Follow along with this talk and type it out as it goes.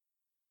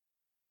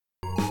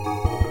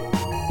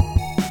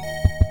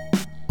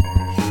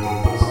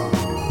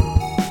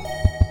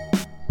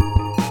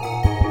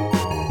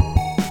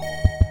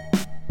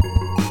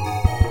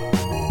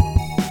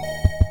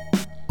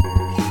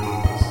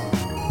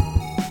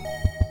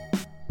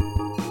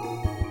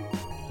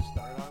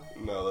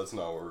that's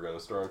not what we're gonna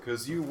start on,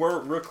 because you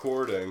weren't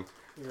recording.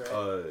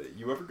 Right.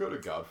 You ever go to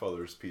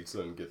Godfather's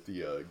Pizza and get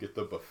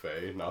the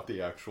buffet, not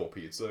the actual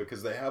pizza?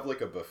 Because they have,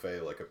 like, a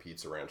buffet, like a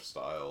Pizza Ranch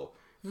style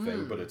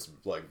thing, but it's,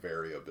 like,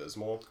 very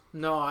abysmal.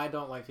 No, I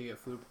don't like to get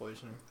food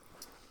poisoning.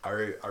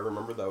 I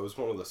remember that was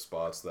one of the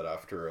spots that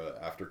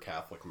after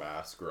Catholic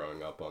Mass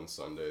growing up on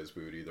Sundays,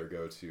 we would either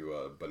go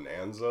to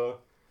Bonanza,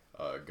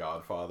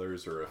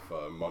 Godfather's, or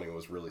if money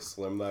was really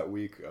slim that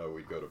week,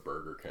 we'd go to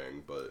Burger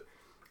King. But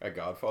at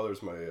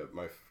Godfather's,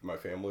 my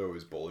family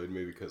always bullied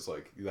me because,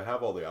 like, they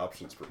have all the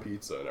options for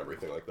pizza and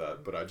everything like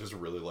that, but I just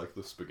really like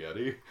the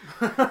spaghetti.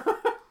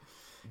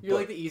 You're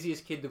like the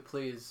easiest kid to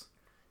please.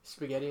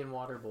 Spaghetti and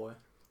water boy.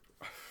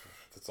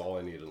 That's all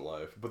I need in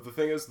life. But the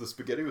thing is, the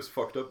spaghetti was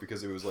fucked up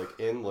because it was, like,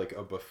 in, like,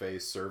 a buffet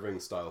serving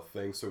style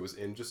thing, so it was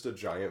in just a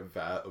giant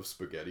vat of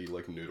spaghetti,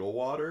 like, noodle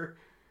water.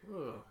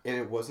 Ugh. And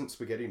it wasn't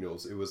spaghetti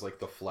noodles, it was, like,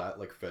 the flat,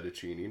 like,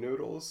 fettuccine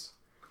noodles.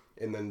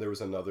 And then there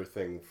was another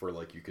thing for,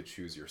 like, you could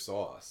choose your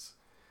sauce.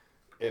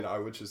 And I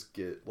would just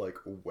get, like,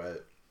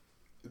 wet,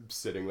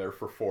 sitting there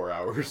for 4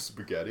 hours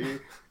spaghetti,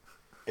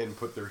 and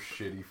put their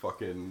shitty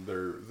fucking,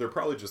 they're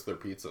probably just their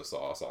pizza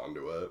sauce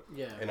onto it.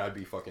 Yeah. And I'd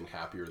be fucking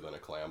happier than a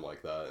clam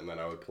like that. And then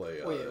I would play,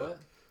 Wait, what?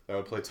 I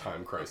would play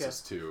Time Crisis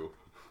 2.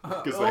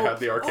 Because Because they had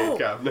the arcade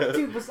cabinet.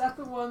 Dude, was that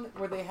the one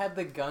where they had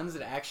the guns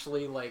that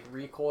actually, like,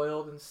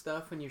 recoiled and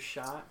stuff when you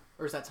shot?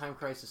 Or is that Time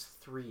Crisis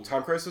 3?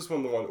 Time Crisis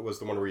was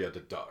the one where you had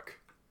to duck.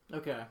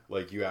 Okay.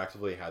 Like, you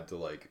actively had to,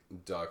 like,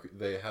 duck.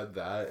 They had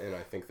that, and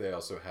I think they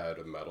also had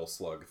a Metal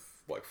Slug,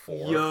 like,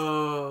 4.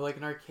 Yo, like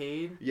an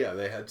arcade? Yeah,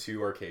 they had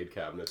 2 arcade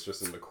cabinets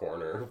just in the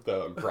corner.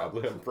 I'm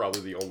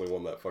probably the only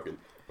one that fucking...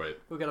 Wait.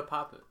 We gotta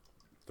pop it.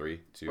 3,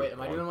 2, Wait, am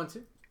 1. I doing one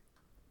too?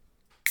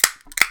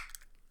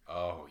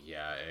 Oh,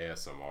 yeah,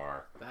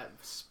 ASMR. That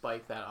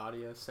spiked that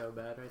audio so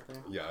bad right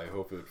there. Yeah, I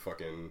hope it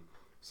fucking...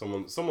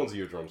 Someone's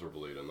eardrums are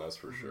bleeding, that's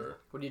for sure.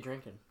 What are you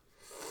drinking?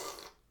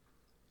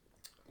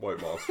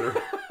 White Monster.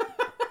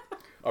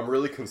 I'm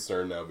really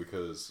concerned now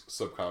because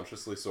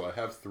subconsciously, so I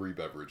have 3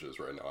 beverages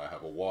right now. I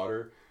have a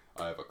water,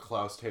 I have a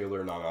Klaus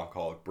Taylor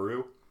non-alcoholic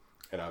brew,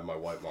 and I have my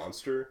White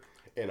Monster.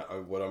 And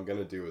what I'm going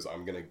to do is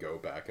I'm going to go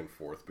back and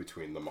forth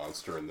between the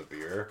Monster and the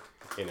beer,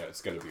 and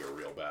it's going to be a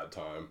real bad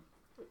time.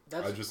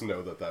 I just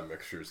know that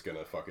mixture is going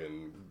to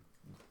fucking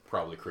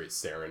probably create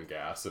sarin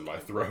gas in my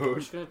throat.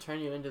 It's gonna turn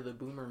you into the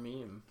boomer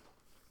meme.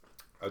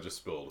 I just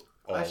spilled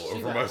all I see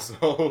over that.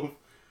 myself.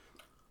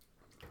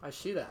 I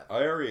see that.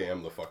 I already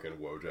am the fucking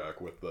Wojak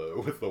with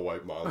the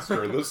White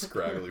Monster and the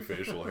scraggly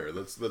facial hair.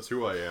 That's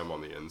who I am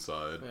on the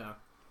inside. Yeah.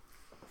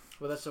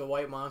 Well, that's a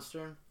White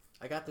Monster.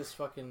 I got this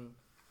fucking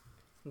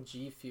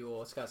G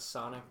Fuel. It's got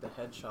Sonic the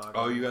Hedgehog.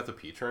 Oh, you got the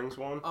peach rings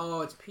one?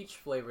 Oh, it's peach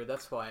flavored.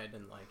 That's why I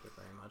didn't like it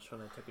very much when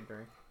I took a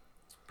drink.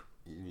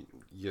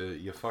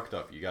 You fucked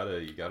up. You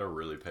gotta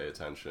really pay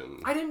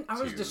attention. I didn't.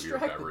 I was to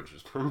distracted.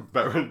 Your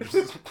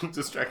beverages.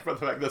 Distracted by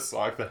the fact that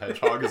Sonic the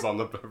Hedgehog is on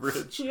the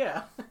beverage.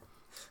 Yeah.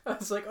 I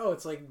was like, oh,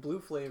 it's like blue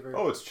flavored.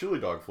 Oh, it's chili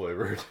dog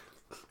flavored.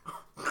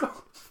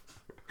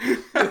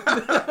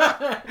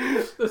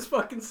 Those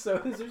fucking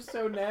sodas are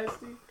so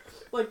nasty.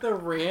 Like the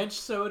ranch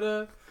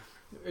soda.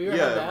 You ever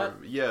had that?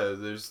 Yeah.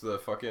 There's the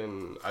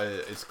fucking.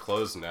 It's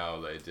closed now.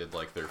 They did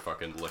like their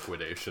fucking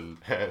liquidation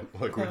sale.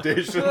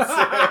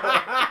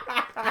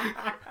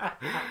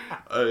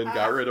 And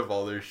got rid of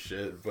all their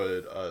shit,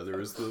 but there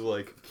was the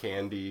like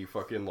candy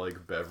fucking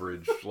like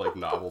beverage like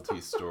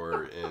novelty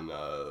store in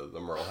the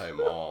Merle Hay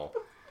Mall,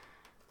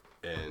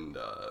 and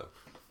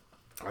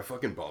I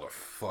fucking bought a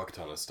fuck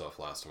ton of stuff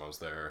last time I was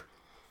there,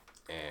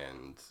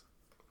 and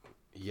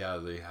yeah,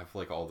 they have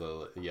like all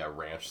the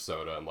ranch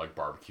soda and like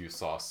barbecue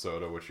sauce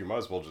soda, which you might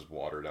as well just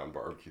water down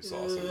barbecue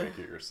sauce and make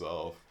it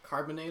yourself.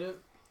 Carbonate it?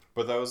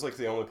 But that was like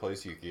the only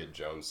place you could get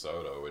Jones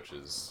soda, which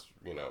is,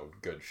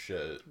 good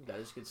shit. That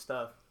is good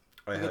stuff.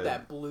 You get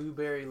that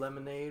blueberry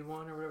lemonade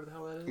one or whatever the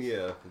hell that is?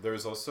 Yeah,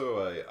 there's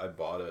also I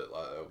bought it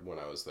when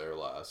I was there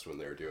last when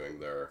they were doing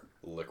their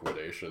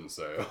liquidation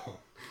sale.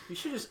 You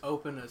should just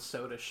open a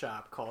soda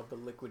shop called the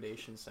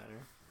Liquidation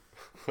Center.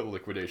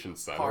 Liquidation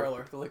Center?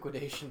 Parlor. The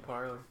Liquidation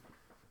Parlor.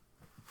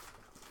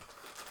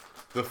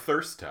 The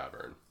Thirst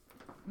Tavern.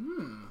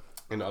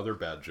 And other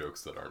bad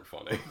jokes that aren't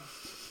funny.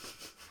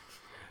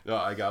 No,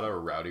 I got a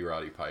Rowdy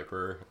Roddy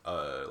Piper,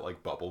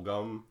 like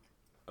bubblegum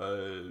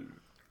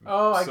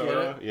I soda. get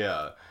it.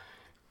 Yeah.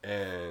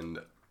 And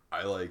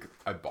I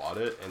bought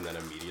it and then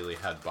immediately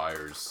had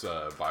buyer's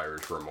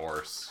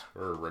remorse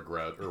or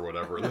regret or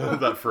whatever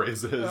that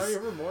phrase is. Oh,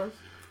 your remorse?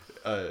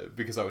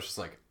 Because I was just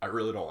like, I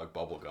really don't like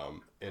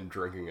bubblegum and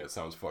drinking it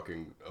sounds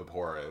fucking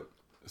abhorrent.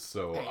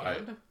 So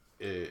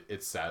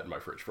it sat in my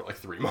fridge for like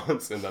 3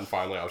 months and then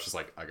finally I was just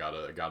like, I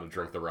gotta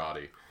drink the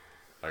Roddy.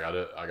 I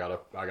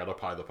gotta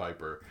pie the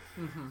Piper.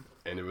 Mm-hmm.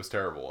 And it was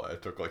terrible. I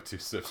took like 2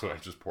 sips and I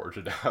just poured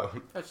it out.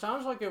 It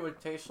sounds like it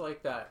would taste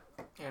like that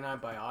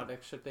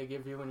antibiotics that they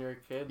give you when you're a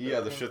kid.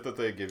 Yeah, the shit that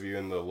they give you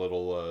in the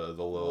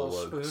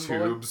little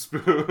spoon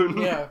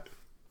spoon. Yeah.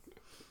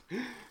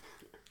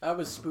 That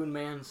was Spoon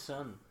Man's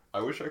son.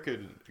 I wish I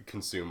could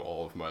consume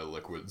all of my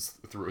liquids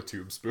through a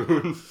tube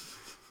spoon.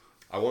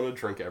 I want to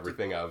drink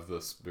everything out of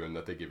the spoon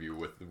that they give you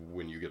with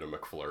when you get a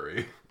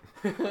McFlurry.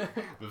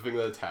 The thing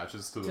that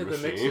attaches to the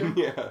machine.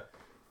 Yeah.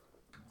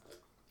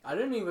 I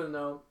didn't even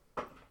know.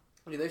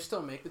 Do they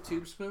still make the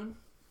tube spoon?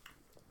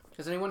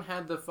 Has anyone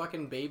had the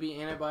fucking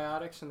baby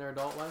antibiotics in their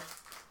adult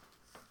life?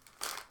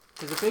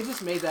 Because if they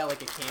just made that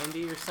like a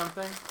candy or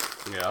something,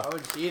 yeah, I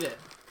would just eat it.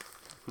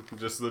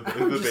 Just the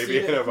baby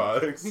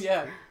antibiotics.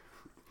 Yeah.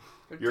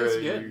 It tastes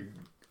good.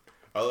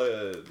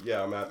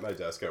 Yeah, I'm at my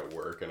desk at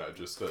work and I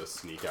just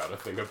sneak out a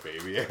thing of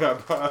baby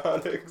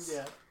antibiotics.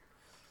 Yeah.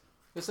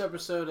 This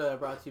episode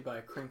brought to you by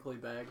a crinkly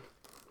bag.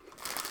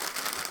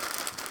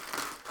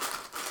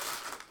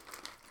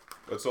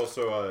 It's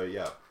also,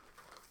 yeah.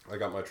 I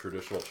got my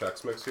traditional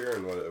Chex Mix here,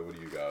 and what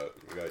do you got?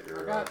 You got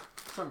your... I got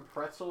some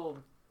pretzel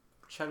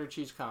cheddar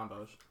cheese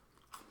combos.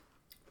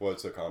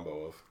 What's a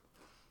combo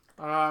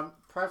of?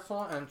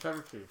 Pretzel and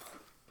cheddar cheese.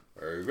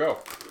 There you go.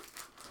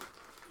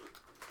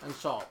 And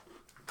salt.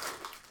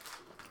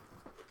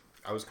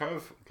 I was kind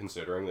of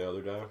considering the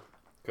other day,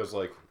 because,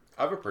 like,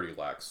 I have a pretty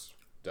lax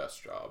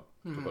desk job,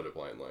 to put it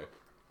plainly.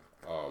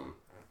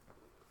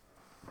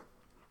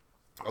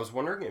 I was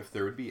wondering if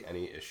there would be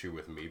any issue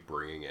with me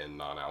bringing in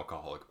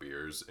non-alcoholic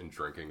beers and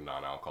drinking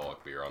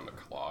non-alcoholic beer on the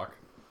clock.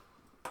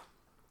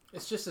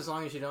 It's just as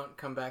long as you don't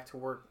come back to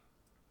work,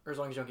 or as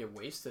long as you don't get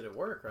wasted at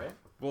work, right?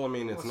 Well, I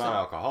mean, it's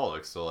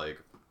non-alcoholic, so, like...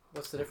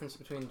 What's the difference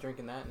between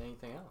drinking that and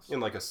anything else?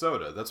 In, like, a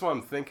soda. That's what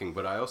I'm thinking,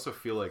 but I also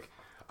feel like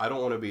I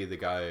don't want to be the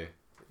guy,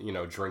 you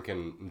know,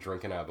 drinking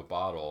out of a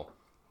bottle.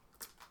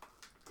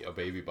 A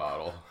baby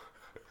bottle.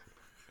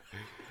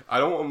 I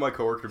don't want my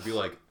coworker to be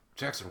like,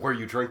 Jackson, where are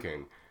you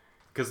drinking?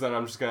 Because then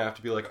I'm just going to have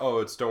to be like,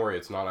 oh, don't worry,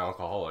 it's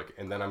non-alcoholic.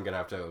 And then I'm going to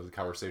have the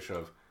conversation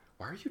of,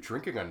 why are you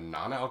drinking a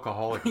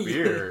non-alcoholic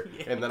beer?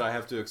 Yeah. And then I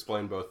have to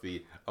explain both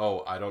the,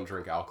 oh, I don't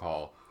drink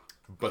alcohol,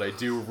 but I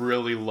do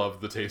really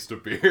love the taste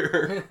of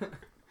beer.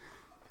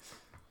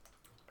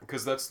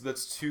 Because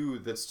that's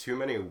too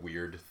many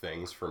weird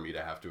things for me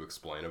to have to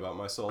explain about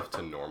myself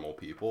to normal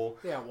people.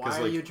 Yeah,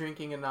 why are you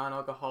drinking a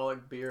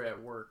non-alcoholic beer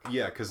at work?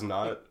 Yeah, because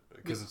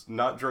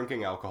not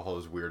drinking alcohol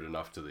is weird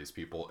enough to these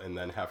people, and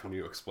then having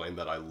to explain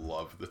that I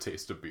love the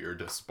taste of beer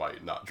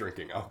despite not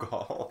drinking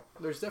alcohol.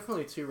 There's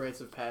definitely two rites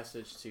of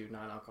passage to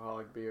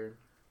non-alcoholic beer.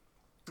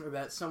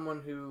 That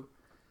someone who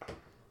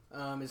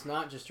is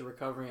not just a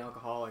recovering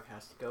alcoholic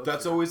has to go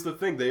That's through. Always the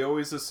thing. They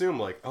always assume,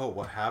 like, oh,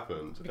 what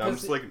happened? And I'm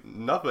just like,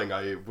 nothing.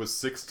 I was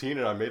 16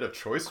 and I made a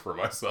choice for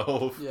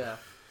myself. Yeah.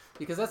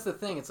 Because that's the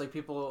thing. It's like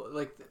people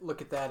like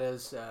look at that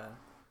as a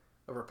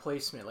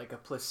replacement, like a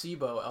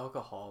placebo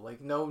alcohol. Like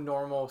no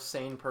normal,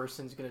 sane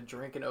person's going to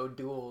drink an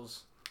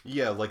O'Doul's.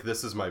 Yeah, like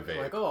this is my vape.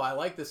 Like, oh, I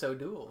like this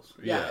O'Doul's.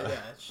 Yeah,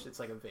 it's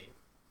like a vape.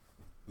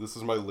 This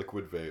is my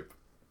liquid vape.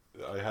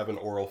 I have an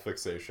oral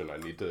fixation. I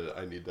need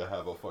to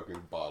have a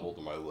fucking bottle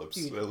to my lips.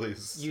 Dude, at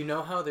least. You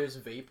know how there's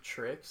vape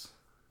tricks?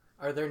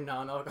 Are there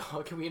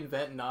non-alcoholic? Can we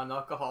invent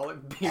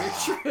non-alcoholic beer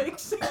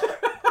tricks?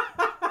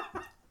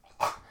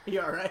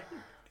 You alright?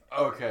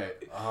 Okay.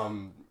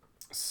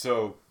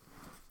 So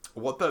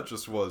what that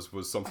just was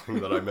something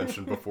that I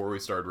mentioned before we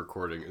started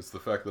recording. Is the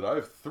fact that I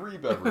have 3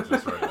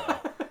 beverages right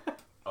now.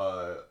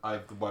 I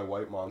have my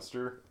White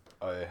Monster.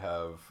 I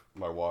have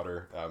my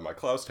water. I have my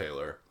Klaus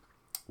Taylor,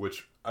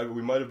 which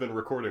we might have been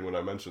recording when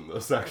I mentioned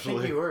this, actually. I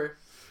think you were.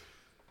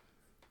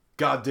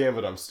 God damn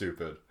it, I'm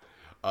stupid.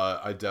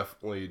 I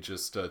definitely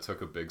just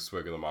took a big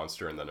swig of the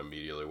Monster and then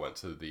immediately went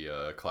to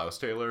the Klaus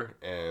Taylor,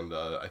 and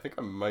I think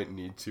I might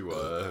need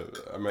to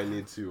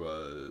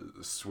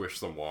swish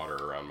some water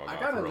around my mouth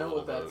for a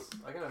little bit.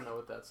 I gotta know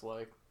what that's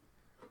like.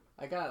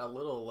 I got a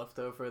little left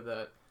over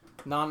that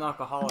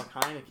non-alcoholic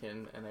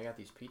Heineken, and I got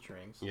these peach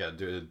rings. Yeah,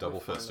 dude, double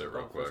fist it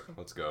real quick.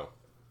 Let's go.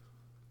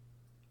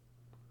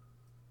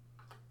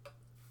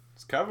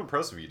 It's kind of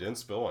impressive you didn't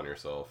spill on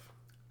yourself.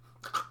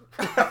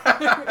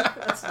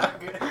 That's not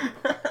good.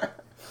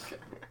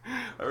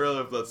 I really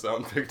hope that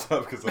sound picked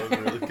up because that was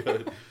really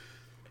good.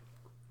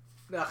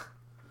 Ugh.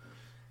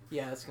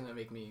 Yeah, that's gonna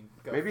make me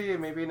go.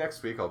 Maybe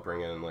next week I'll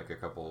bring in like a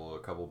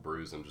couple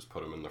brews and just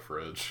put them in the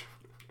fridge.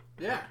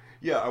 Yeah.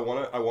 Yeah, I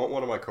want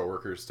one of my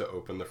coworkers to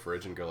open the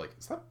fridge and go like,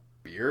 "Is that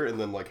beer?" And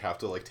then like have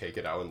to like take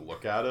it out and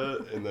look at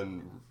it and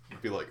then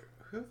be like,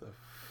 "Who the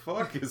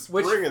fuck is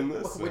bringing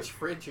this?" Which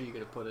fridge are you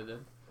gonna put it in?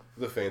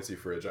 The fancy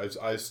fridge.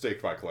 I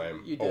staked my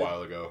claim a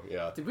while ago.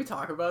 Yeah. Did we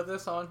talk about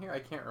this on here? I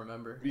can't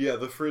remember. Yeah,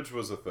 the fridge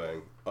was a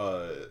thing.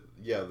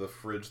 Yeah, the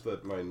fridge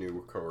that my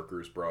new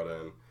coworkers brought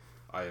in,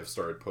 I have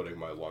started putting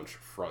my lunch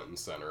front and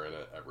center in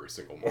it every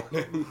single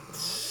morning.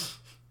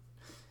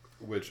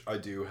 Which I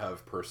do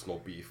have personal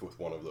beef with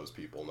one of those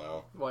people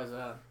now. Why is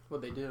that?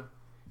 What'd they do?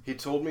 He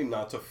told me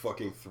not to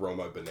fucking throw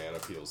my banana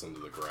peels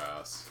into the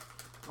grass.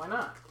 Why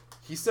not?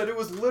 He said it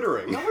was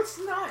littering. No, it's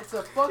not. It's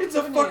a fucking It's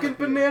a fucking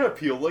banana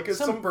peel. Like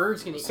some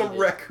bird's gonna eat it. Some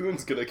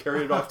raccoon's gonna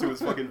carry it off to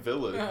his fucking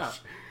village. Yeah.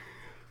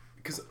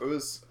 Because it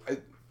was...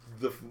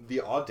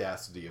 the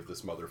audacity of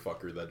this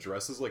motherfucker that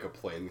dresses like a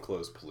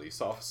plainclothes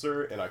police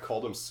officer, and I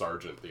called him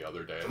Sergeant the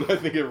other day, and I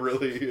think it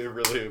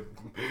really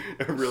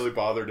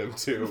bothered him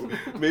too.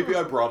 Maybe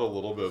I brought a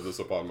little bit of this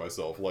upon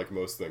myself, like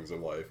most things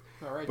in life.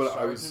 All right, but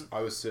Sergeant.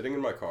 I was sitting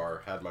in my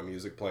car, had my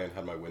music playing,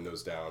 had my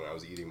windows down, and I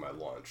was eating my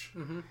lunch,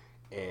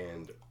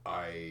 and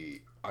I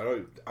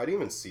didn't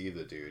even see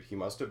the dude. He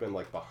must have been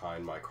like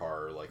behind my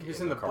car, like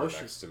in the car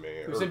bushes. Next to me,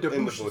 he was in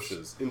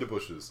the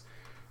bushes.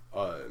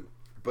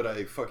 But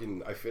I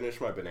finished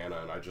my banana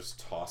and I just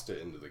tossed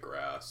it into the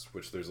grass,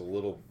 which there's a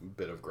little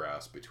bit of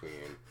grass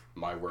between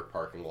my work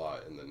parking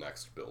lot and the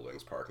next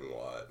building's parking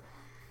lot.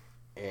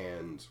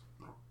 And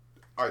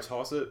I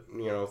toss it,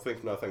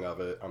 think nothing of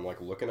it. I'm like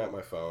looking at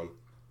my phone.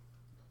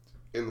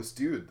 And this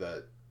dude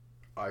that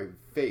I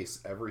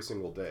face every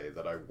single day,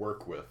 that I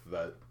work with,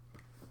 that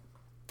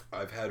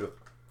I've had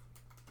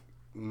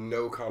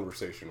no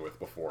conversation with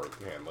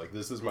beforehand. Like,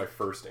 this is my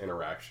first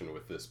interaction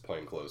with this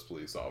plainclothes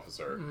police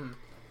officer.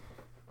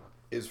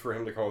 Is for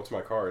him to come up to my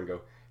car and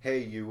go, "Hey,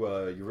 you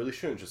really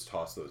shouldn't just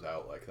toss those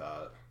out like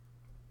that."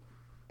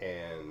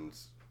 And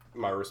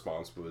my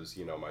response was,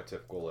 my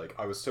typical, like,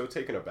 I was so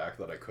taken aback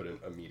that I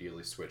couldn't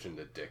immediately switch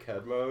into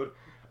dickhead mode.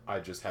 I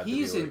just had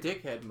He's to be in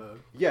dickhead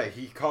mode. Yeah,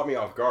 he caught me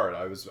off guard.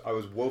 I was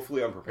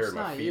woefully unprepared.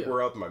 My feet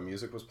were up, my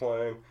music was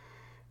playing,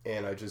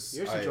 and You're just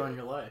enjoying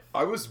your life.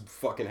 I was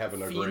fucking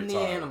having a great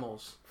time.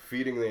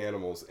 Feeding the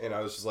animals. And I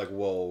was just like,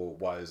 well,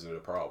 why is it a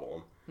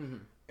problem?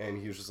 And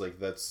he was just like,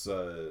 that's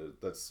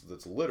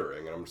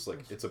littering. And I'm just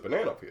like, it's a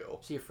banana peel.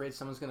 Is he afraid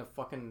someone's going to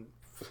fucking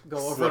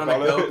go over on a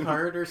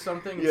go-kart or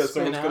something? Yeah,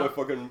 someone's going to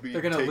fucking be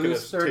taking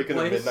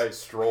a midnight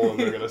stroll and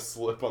they're going to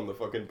slip on the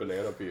fucking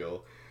banana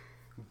peel.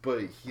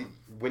 But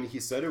when he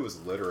said it was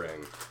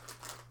littering,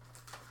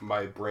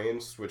 my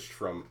brain switched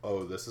from,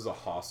 oh, this is a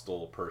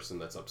hostile person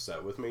that's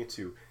upset with me,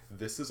 to,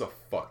 this is a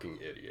fucking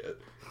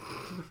idiot.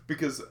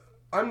 Because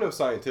I'm no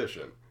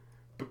scientician.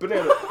 But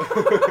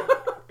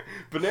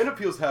banana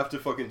peels have to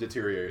fucking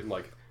deteriorate in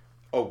like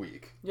a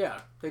week.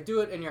 Yeah, they do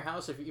it in your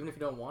house even if you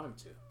don't want them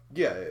to.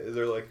 Yeah,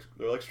 they're like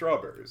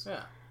strawberries.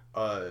 Yeah.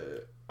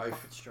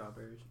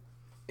 Strawberries.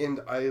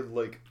 And I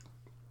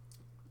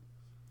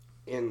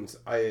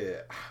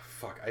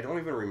don't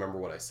even remember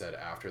what I said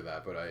after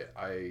that, but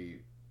I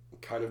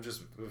kind of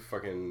just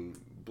fucking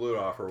blew it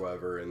off or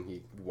whatever, and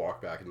he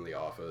walked back into the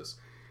office,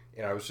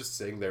 and I was just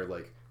sitting there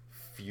like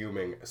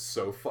fuming,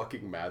 so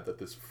fucking mad that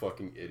this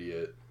fucking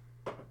idiot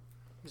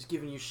was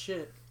giving you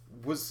shit.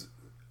 Was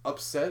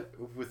upset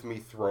with me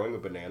throwing a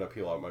banana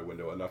peel out my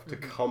window enough to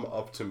come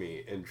up to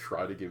me and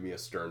try to give me a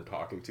stern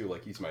talking to,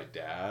 like he's my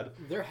dad.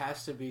 There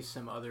has to be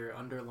some other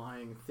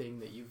underlying thing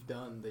that you've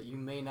done that you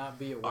may not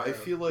be aware of. I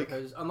feel like,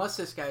 because unless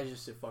this guy's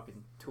just a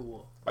fucking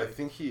tool. I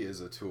think he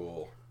is a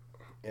tool,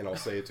 and I'll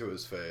say it to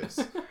his face.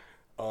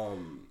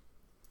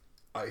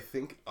 I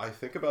think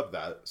about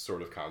that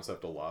sort of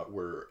concept a lot,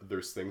 where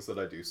there's things that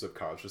I do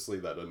subconsciously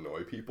that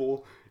annoy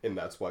people, and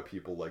that's why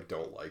people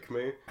don't like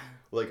me.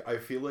 Like, I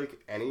feel like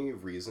any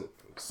reason,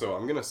 so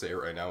I'm gonna say it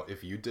right now,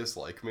 if you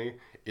dislike me,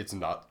 it's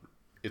not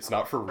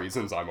for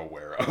reasons I'm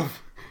aware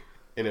of.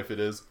 And if it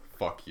is,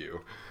 fuck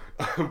you.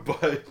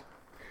 But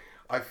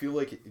I feel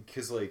like,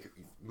 because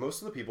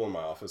most of the people in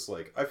my office,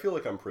 I feel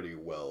like I'm pretty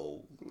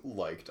well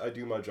liked. I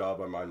do my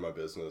job, I mind my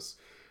business.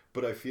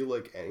 But I feel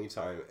like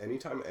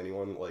anytime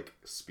anyone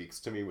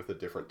speaks to me with a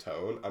different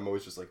tone, I'm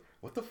always just like,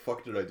 what the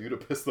fuck did I do to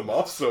piss them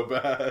off so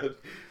bad?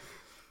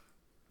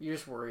 You're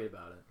just worried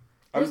about it.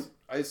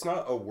 It's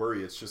not a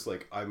worry. It's just I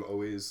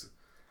always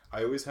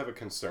have a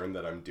concern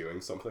that I'm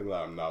doing something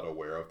that I'm not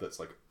aware of that's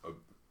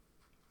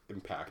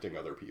impacting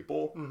other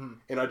people,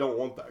 and I don't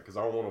want that, because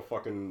I don't want to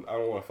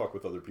fuck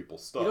with other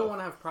people's stuff. You don't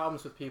want to have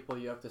problems with people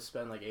you have to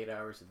spend 8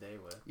 hours a day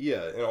with.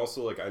 Yeah, and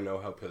also I know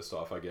how pissed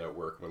off I get at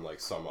work when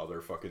some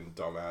other fucking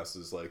dumbass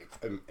is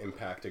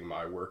impacting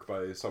my work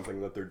by something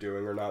that they're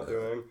doing or not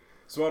doing.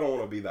 So I don't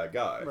want to be that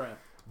guy. Right.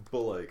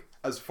 But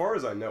as far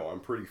as I know, I'm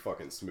pretty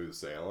fucking smooth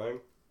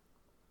sailing.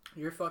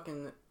 You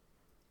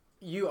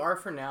are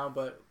for now,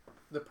 but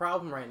the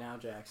problem right now,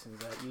 Jackson, is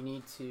that you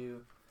need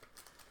to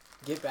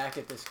get back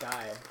at this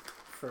guy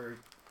for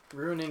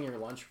ruining your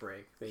lunch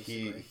break,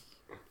 basically.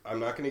 I'm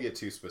not going to get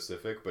too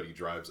specific, but he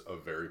drives a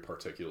very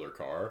particular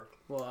car.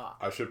 Well,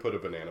 I should put a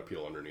banana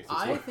peel underneath his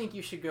I think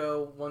you should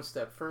go one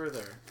step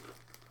further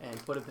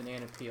and put a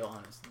banana peel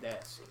on his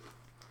desk.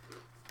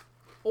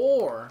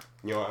 Or...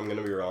 I'm going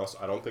to be honest,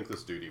 I don't think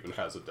this dude even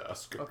has a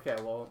desk. Okay,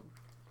 well,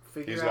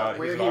 figure out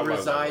where he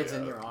resides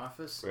in your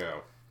office. Yeah.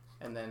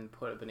 And then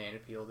put a banana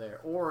peel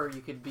there. Or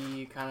you could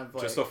be kind of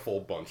just a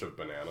full bunch of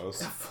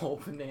bananas. A full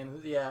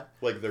bananas, yeah.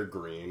 They're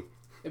green.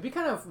 It'd be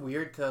kind of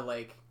weird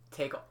to,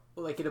 take...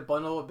 get a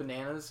bundle of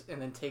bananas and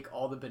then take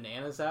all the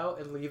bananas out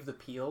and leave the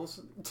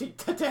peels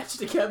attached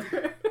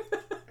together.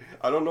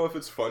 I don't know if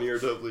it's funnier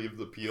to leave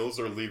the peels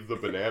or leave the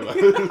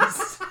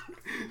bananas.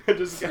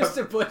 Just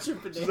a bunch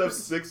of bananas. Just have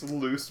 6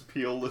 loose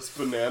peel-less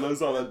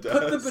bananas on a desk.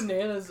 Put the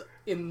bananas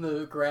in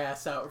the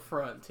grass out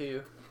front,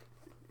 too.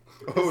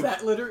 Is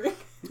that littering?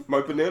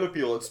 My banana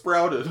peel, it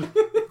sprouted.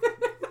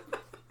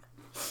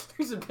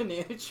 There's There's a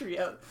banana tree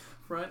out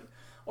front.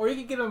 Or you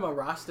could get him a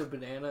Rasta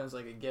banana as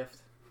like a gift.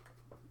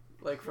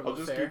 Like from I'll the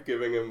just fair. keep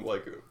giving him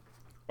like...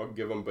 I'll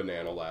give him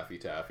banana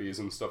Laffy Taffies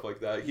and stuff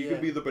like that. He Yeah.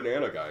 could be the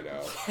banana guy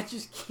now. Yeah,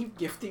 just keep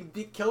gifting.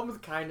 Kill him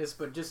with kindness,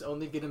 but just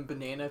only get him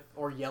banana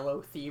or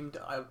yellow themed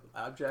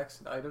objects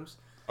and items.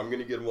 I'm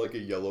gonna get him like a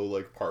yellow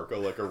like parka,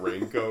 like a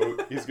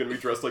raincoat. He's gonna be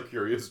dressed like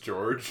Curious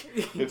George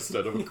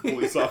instead of a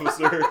police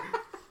officer.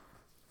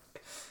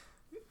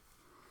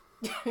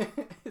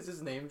 Is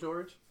his name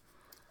George?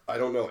 I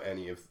don't know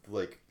any of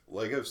like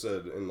I've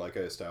said and like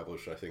I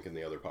established I think in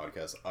the other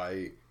podcast,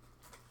 I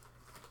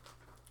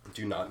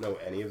do not know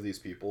any of these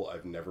people.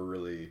 I've never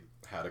really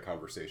had a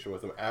conversation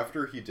with him.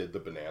 After he did the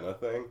banana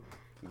thing,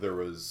 there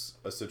was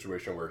a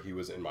situation where he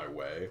was in my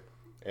way,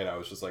 and I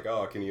was just like,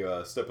 "Oh, can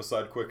you step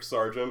aside quick,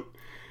 Sergeant?"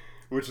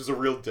 Which is a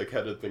real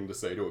dickheaded thing to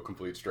say to a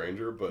complete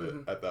stranger,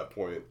 but at that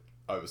point,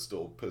 I was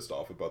still pissed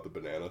off about the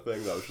banana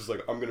thing. I was just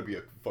like, I'm gonna be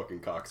a fucking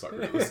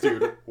cocksucker to this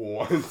dude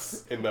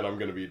once, and then I'm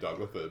gonna be done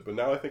with it. But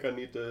now I think I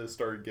need to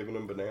start giving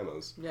him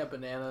bananas. Yeah,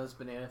 bananas,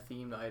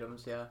 banana-themed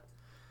items, yeah.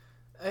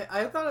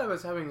 I thought I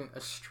was having a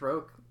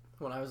stroke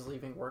when I was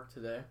leaving work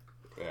today.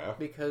 Yeah.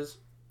 Because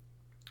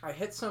I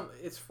hit some...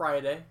 It's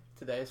Friday.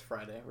 Today is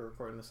Friday. We're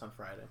recording this on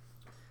Friday.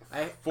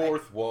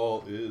 Fourth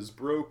wall is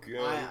broken.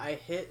 I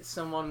hit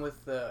someone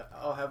with the,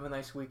 "Oh, have a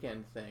nice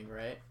weekend" thing,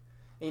 right?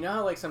 And you know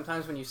how, like,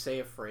 sometimes when you say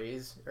a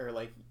phrase, or,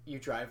 like, you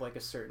drive, like,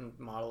 a certain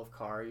model of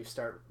car, you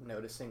start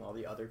noticing all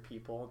the other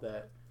people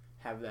that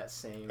have that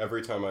same...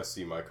 Every time I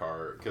see my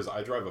car, because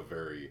I drive a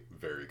very,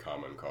 very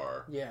common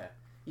car. Yeah.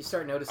 You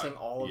start noticing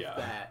all of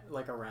that,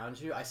 like,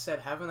 around you. I said,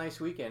 "Have a nice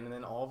weekend," and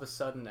then all of a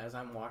sudden, as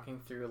I'm walking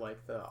through,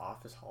 like, the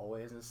office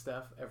hallways and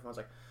stuff, everyone's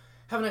like,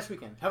 "Have a nice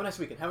weekend, have a nice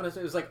weekend, have a nice..."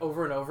 It was, like,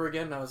 over and over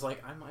again, and I was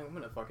like, I'm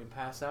gonna fucking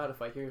pass out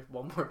if I hear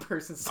one more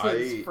person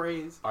say this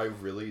phrase. I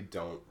really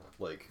don't,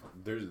 like,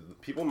 there's...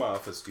 People in my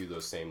office do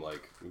those same,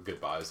 like,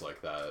 goodbyes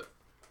like that.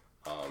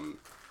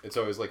 It's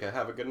always like a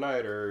 "have a good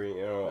night," or,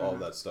 you know, all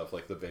that stuff,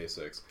 like the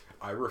basics.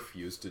 I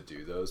refuse to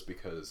do those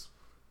because...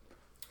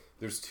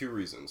 There's two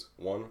reasons.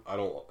 One, I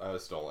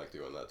just don't like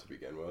doing that to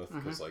begin with,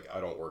 because, like,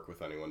 I don't work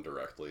with anyone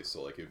directly,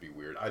 so, like, it'd be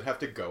weird. I'd have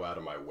to go out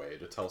of my way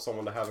to tell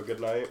someone to have a good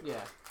night.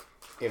 Yeah.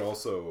 And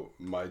also,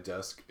 my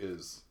desk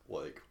is,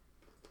 like,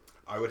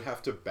 I would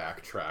have to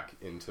backtrack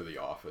into the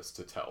office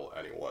to tell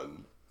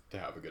anyone to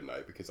have a good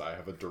night, because I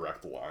have a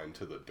direct line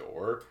to the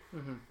door.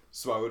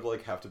 So I would,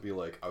 like, have to be,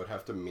 like, I would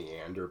have to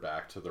meander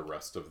back to the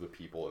rest of the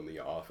people in the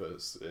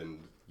office,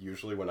 and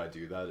usually when I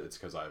do that, it's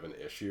because I have an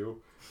issue,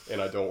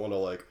 and I don't want to,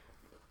 like,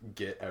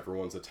 get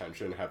everyone's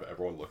attention, have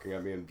everyone looking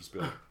at me, and just be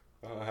like,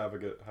 "Oh, have a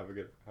good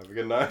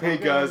night, hey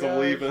guys. I'm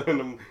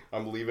leaving.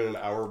 I'm leaving an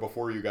hour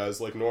before you guys,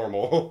 like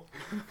normal."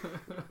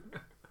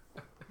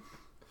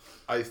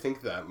 I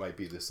think that might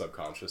be the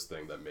subconscious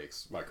thing that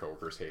makes my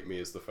coworkers hate me,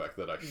 is the fact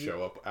that I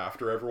show up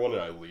after everyone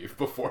and I leave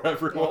before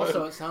everyone.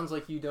 Also, it sounds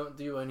like you don't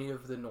do any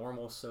of the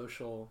normal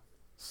social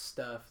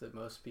stuff that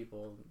most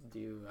people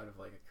do out of,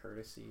 like, a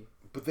courtesy.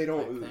 But they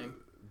don't. thing.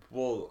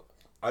 Well,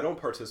 I don't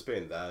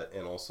participate in that,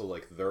 and also,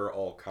 like, they're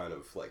all kind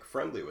of, like,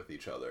 friendly with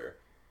each other.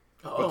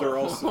 But they're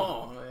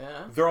also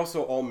they're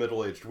also all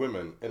middle-aged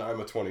women, and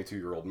I'm a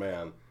 22-year-old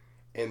man,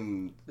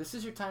 and this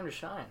is your time to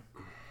shine.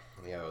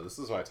 Yeah, this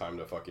is my time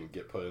to fucking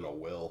get put in a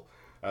will.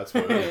 That's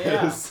what it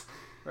is.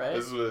 Right?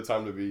 This is the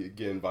time to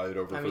get invited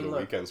over for the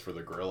weekends for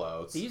the grill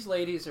outs. These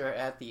ladies are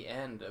at the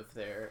end of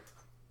their,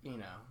 you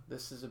know,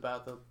 this is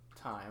about the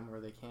time where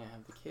they can't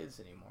have the kids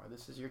anymore.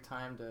 This is your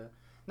time to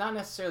not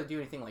necessarily do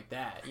anything like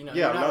that. You know,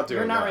 yeah,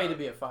 you're not ready to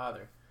be a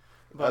father.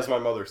 But, as my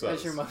mother says.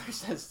 As your mother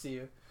says to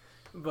you.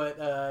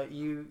 But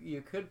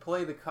you could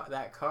play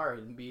that card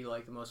and be,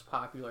 like, the most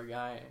popular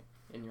guy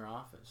in your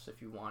office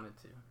if you wanted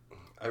to.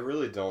 I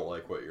really don't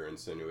like what you're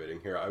insinuating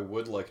here. I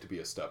would like to be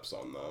a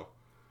stepson, though.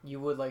 You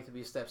would like to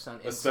be a stepson.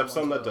 A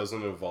stepson that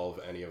doesn't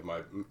involve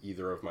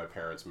either of my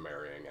parents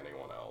marrying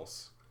anyone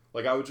else.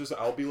 Like,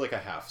 I'll be like a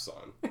half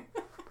son.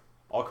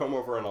 I'll come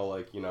over and I'll,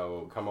 like, you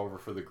know, come over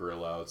for the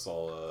grill outs.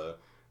 I'll,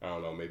 I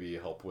don't know, maybe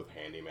help with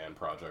handyman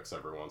projects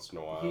every once in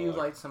a while. You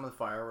light some of the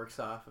fireworks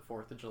off at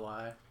 4th of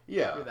July.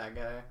 Yeah. You're that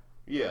guy.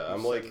 Yeah,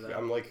 I'm like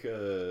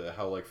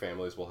how, like,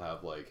 families will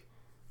have, like,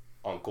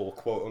 uncle,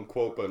 quote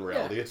unquote, but in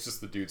reality it's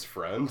just the dude's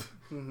friend.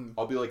 Mm-hmm.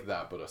 I'll be like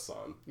that, but a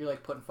son. You're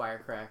like putting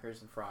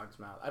firecrackers in frogs'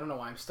 mouth. I don't know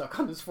why I'm stuck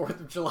on this 4th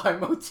of July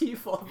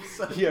motif all of a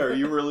sudden. Yeah, are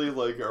you really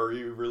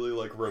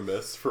like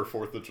remiss for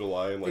 4th of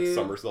July and, like, dude,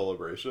 summer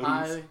celebrations?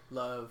 I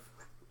love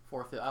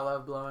 4th. I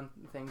love blowing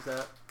things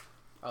up.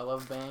 I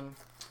love bang.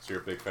 So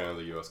you're a big fan of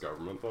the U.S.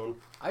 government, then?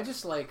 I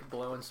just like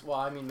blowing. Well,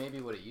 I mean,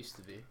 maybe what it used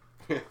to be.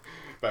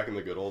 Back in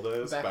the good old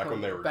days. Back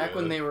when they were. Back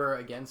when they were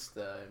against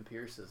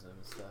empiricism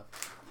and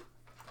stuff.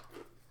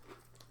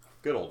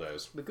 Good old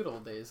days. The good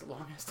old days, the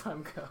longest time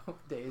ago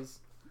days.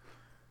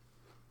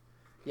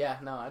 Yeah,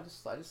 no, I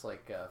just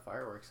like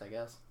fireworks, I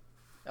guess.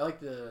 I like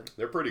the...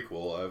 They're pretty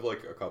cool. I have,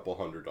 like, a couple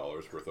 $100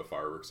 worth of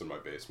fireworks in my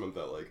basement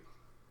that, like,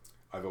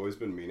 I've always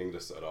been meaning to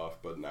set off,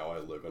 but now I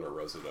live in a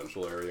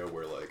residential area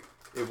where, like,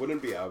 it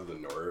wouldn't be out of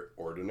the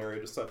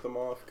ordinary to set them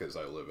off, because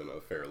I live in a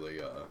fairly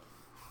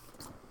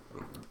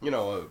you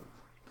know,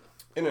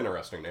 an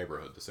interesting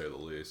neighborhood, to say the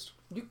least.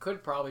 You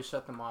could probably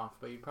shut them off,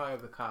 but you'd probably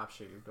have the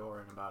cops at your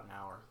door in about an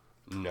hour.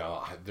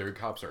 No, their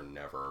cops are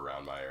never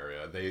around my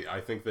area. I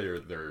think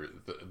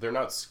they're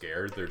not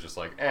scared. They're just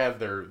like,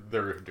 they're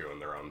doing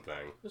their own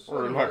thing.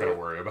 We're not gonna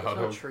worry about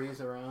them. There's no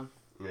trees around.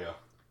 Yeah.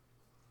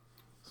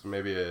 So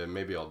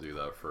maybe I'll do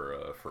that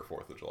for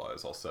 4th of July.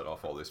 Is I'll set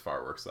off all these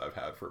fireworks that I've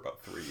had for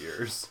about 3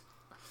 years.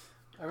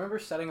 I remember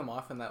setting them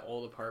off in that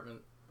old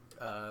apartment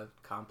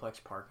complex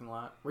parking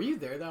lot. Were you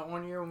there that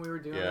one year when we were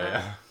doing that?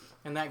 Yeah.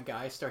 And that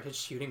guy started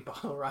shooting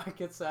bottle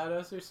rockets at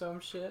us or some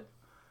shit?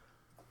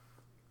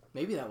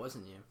 Maybe that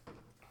wasn't you.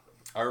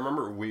 I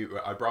remember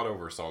I brought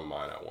over some of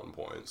mine at one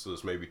point, so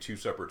there's maybe 2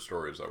 separate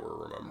stories that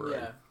we're remembering.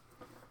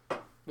 Yeah.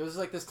 It was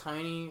like this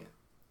tiny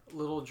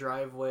little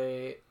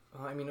driveway.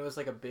 Well, I mean, it was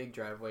like a big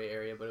driveway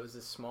area, but it was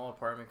this small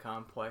apartment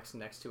complex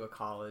next to a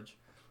college.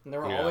 And there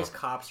were always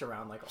cops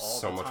around, like, all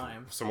the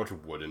time. So much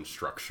wooden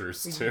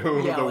structures,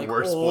 too. Yeah, the like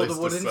worst old place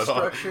wooden to set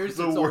structures.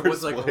 Up. It's The all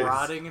worst like place.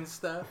 rotting and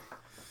stuff.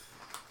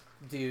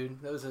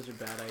 Dude, that was such a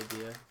bad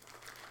idea.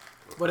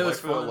 But it was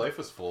fun. Life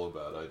is full of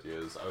bad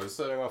ideas. I was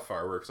setting off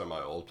fireworks on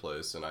my old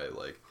place, and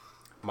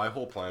my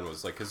whole plan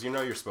was, like, because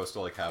you're supposed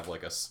to, like, have,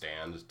 like, a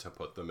stand to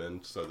put them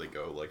in so they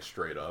go, like,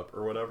 straight up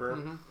or whatever.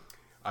 Mm-hmm.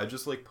 I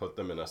just, like, put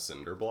them in a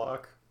cinder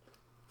block.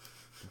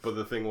 But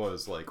the thing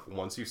was, like,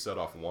 once you set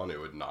off one, it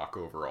would knock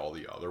over all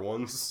the other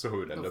ones, so it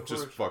would end up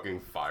just fucking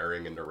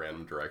firing into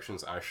random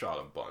directions. I shot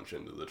a bunch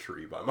into the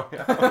tree by my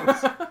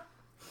house.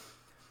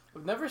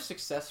 I've never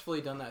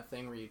successfully done that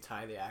thing where you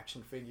tie the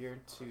action figure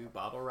to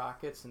bottle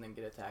rockets and then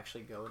get it to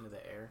actually go into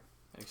the air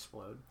and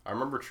explode. I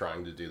remember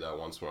trying to do that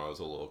once when I was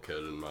a little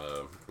kid, and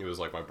it was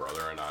like my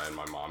brother and I and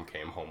my mom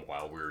came home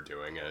while we were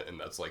doing it, and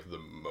that's like the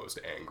most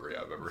angry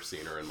I've ever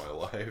seen her in my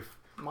life.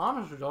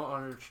 Moms don't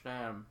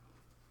understand.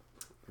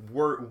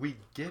 We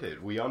get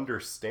it. We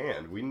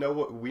understand. We know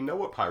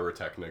what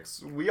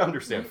pyrotechnics. We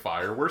understand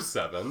fire. We're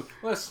 7.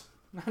 Listen,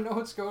 I know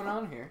what's going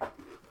on here.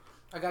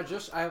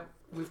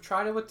 We've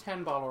tried it with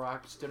 10 bottle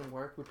rockets, didn't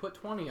work. We put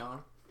 20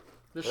 on.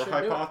 We're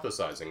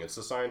hypothesizing. It's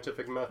a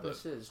scientific method.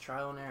 This is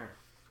trial and error.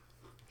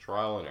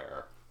 Trial and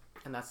error.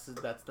 And that's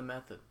the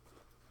method.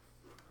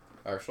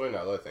 Actually,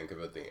 now that I think of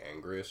it, the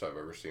angriest I've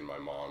ever seen my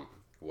mom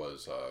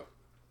was,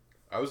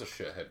 I was a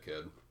shithead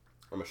kid.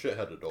 I'm a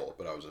shithead adult,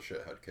 but I was a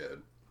shithead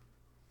kid.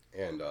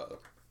 And,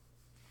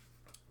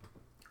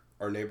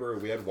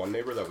 we had one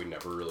neighbor that we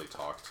never really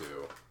talked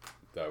to.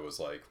 That was,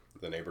 like,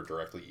 the neighbor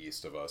directly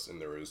east of us,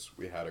 and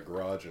we had a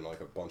garage and,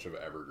 like, a bunch of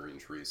evergreen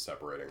trees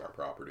separating our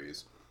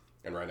properties.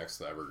 And right next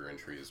to the evergreen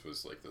trees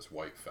was, like, this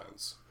white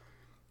fence.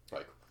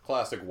 Like,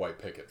 classic white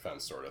picket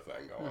fence sort of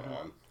thing going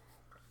on.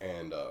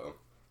 And,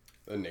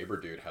 the neighbor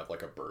dude had,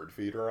 like, a bird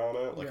feeder on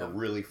it. Like, a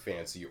really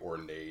fancy,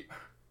 ornate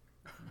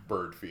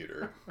bird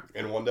feeder.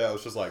 And one day I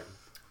was just like,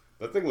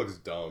 that thing looks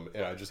dumb,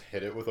 and I just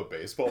hit it with a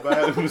baseball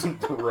bat and just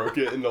broke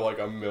it into, like,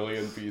 a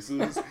million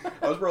pieces.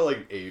 I was probably,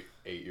 like,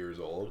 8 years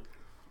old.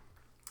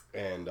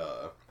 And,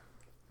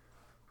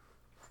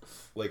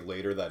 like,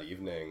 later that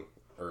evening,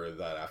 or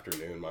that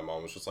afternoon, my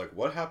mom was just like,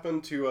 what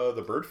happened to,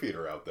 the bird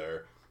feeder out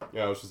there? And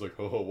I was just like,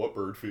 oh, what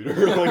bird feeder?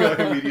 Like,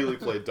 I immediately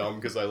played dumb,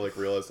 because I, like,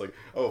 realized, like,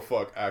 oh,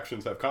 fuck,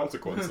 actions have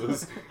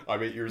consequences.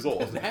 I'm 8 years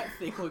old. That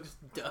thing looks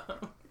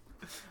dumb.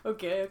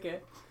 Okay.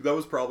 That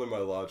was probably my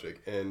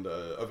logic, and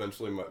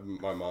eventually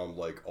my mom,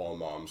 like all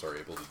moms are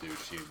able to do,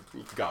 she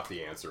got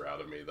the answer out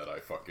of me that I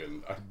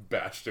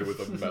bashed it with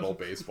a metal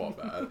baseball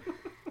bat.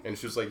 And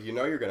she was like,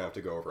 you're gonna have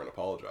to go over and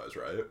apologize,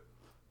 right?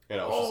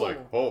 And I was just like,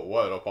 oh,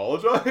 what,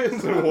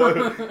 apologize? And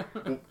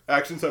what?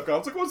 Actions have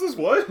consequences?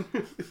 What?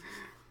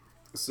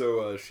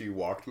 So she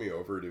walked me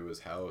over to his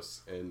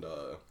house, and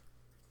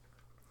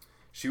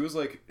she was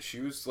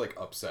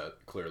upset,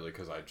 clearly,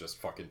 because I just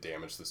fucking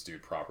damaged this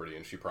dude property,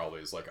 and she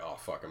probably is like, oh,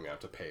 fuck, I'm gonna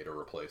have to pay to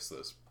replace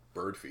this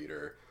bird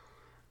feeder.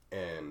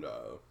 And,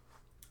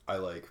 I,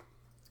 like,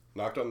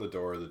 knocked on the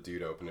door, the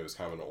dude opened, it was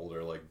kind of an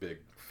older, like, big,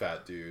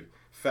 fat dude.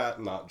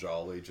 Fat, not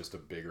jolly, just a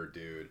bigger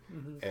dude.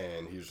 Mm-hmm.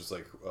 And he was just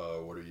like,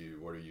 what are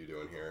you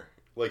doing here?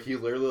 Like, he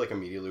literally, like,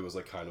 immediately was,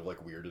 like, kind of,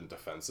 like, weird and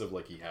defensive,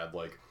 like, he had,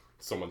 like,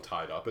 someone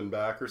tied up in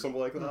back or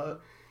something like that. Mm-hmm.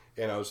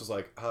 And I was just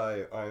like,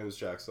 hi, my name is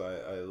Jackson.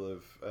 I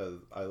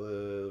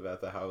live at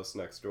the house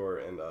next door,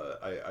 and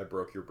I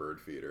broke your bird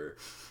feeder.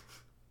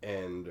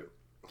 And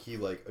he,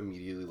 like,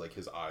 immediately, like,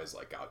 his eyes,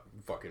 like, got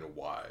fucking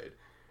wide.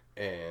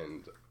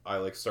 And I,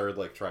 like, started,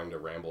 like, trying to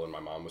ramble, and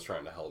my mom was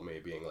trying to help me,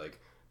 being like,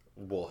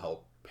 we'll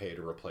help pay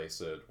to replace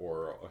it,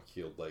 or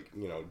he'll, like,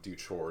 do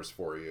chores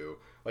for you.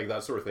 Like,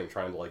 that sort of thing,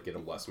 trying to, like, get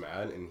him less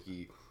mad. And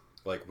he,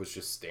 like, was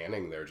just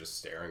standing there just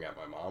staring at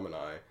my mom and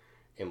I.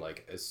 And,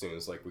 like, as soon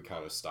as, like, we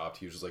kind of stopped,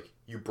 he was just like,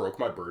 you broke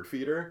my bird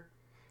feeder?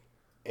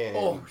 And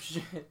oh,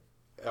 shit.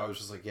 I was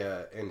just like,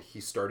 yeah. And he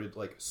started,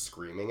 like,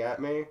 screaming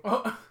at me.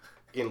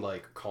 And,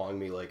 like, calling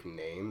me, like,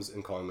 names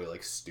and calling me,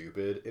 like,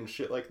 stupid and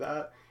shit like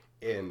that.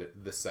 And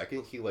the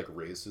second he, like,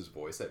 raised his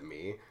voice at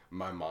me,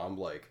 my mom,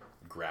 like,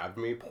 grabbed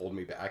me, pulled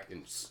me back,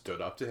 and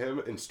stood up to him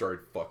and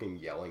started fucking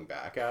yelling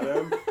back at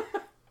him.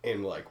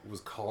 And, like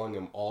was calling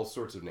him all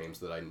sorts of names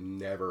that I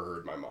never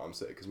heard my mom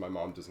say, because my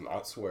mom does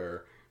not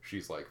swear.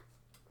 She's like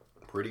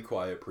pretty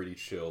quiet, pretty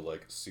chill,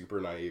 like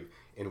super naive,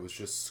 and was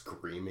just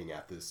screaming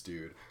at this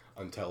dude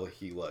until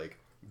he like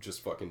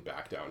just fucking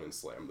backed down and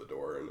slammed the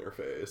door in their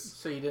face.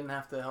 So you didn't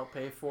have to help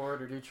pay for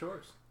it or do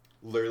chores?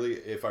 Literally,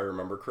 if I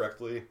remember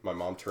correctly, my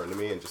mom turned to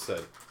me and just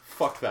said,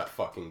 "Fuck that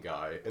fucking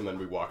guy," and then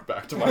we walked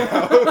back to my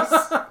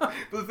house. But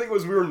the thing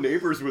was, we were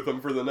neighbors with him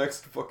for the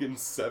next fucking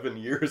 7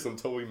 years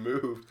until we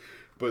moved.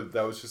 But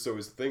that was just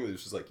always the thing. It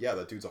was just like, yeah,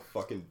 that dude's a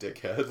fucking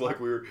dickhead. Like,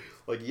 we were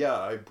like, yeah,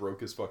 I broke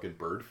his fucking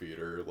bird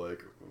feeder.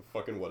 Like,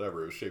 fucking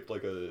whatever. It was shaped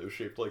like a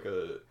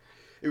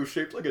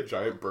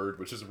giant bird,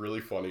 which is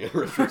really funny in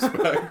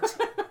retrospect.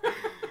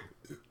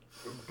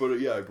 But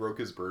yeah, I broke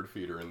his bird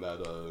feeder, and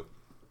that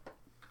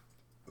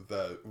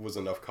was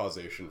enough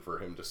causation for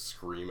him to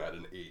scream at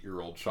an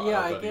 8-year-old child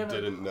that he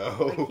didn't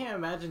know. I can't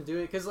imagine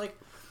doing it, because, like,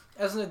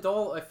 as an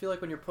adult, I feel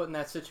like when you're put in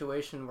that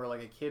situation where,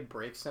 like, a kid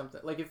breaks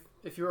something, like,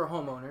 if you were a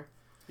homeowner,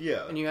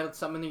 yeah, and you had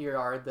something in your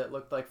yard that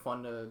looked like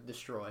fun to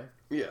destroy,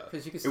 yeah,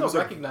 because you can still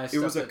recognize it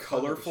was a that's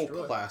colorful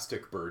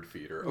plastic bird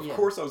feeder. Of Yeah.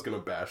 course, I was gonna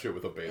bash it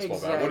with a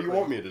baseball bat. What do you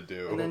want me to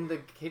do? And then the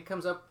kid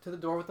comes up to the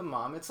door with the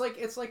mom. It's like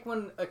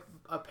when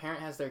a parent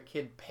has their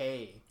kid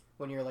pay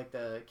when you're like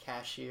the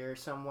cashier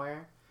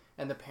somewhere,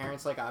 and the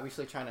parents like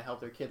obviously trying to help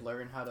their kid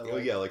learn how to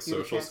like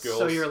social skills.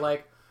 So you're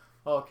like,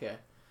 okay,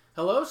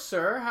 hello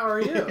sir, how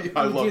are you?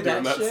 I love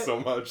doing that so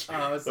much.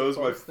 That was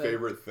my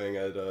favorite thing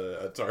at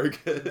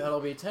Target. That'll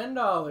be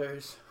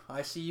 $10.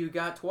 I see you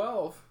got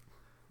 12.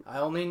 I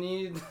only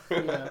need,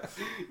 you know.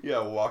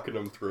 Yeah, walking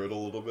them through it a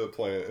little bit,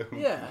 playing.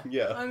 Yeah.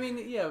 Yeah. I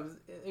mean, yeah,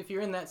 if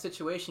you're in that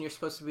situation, you're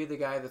supposed to be the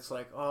guy that's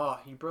like, oh,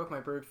 you broke my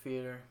bird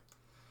feeder.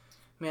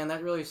 Man,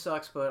 that really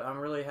sucks, but I'm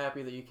really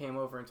happy that you came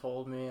over and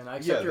told me, and I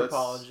accept your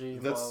apology.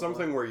 That's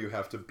something where you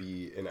have to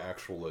be an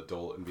actual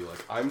adult and be like,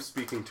 I'm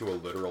speaking to a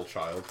literal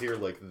child here.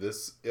 Like,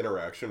 this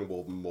interaction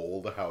will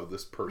mold how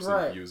this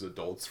person views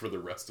adults for the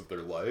rest of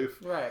their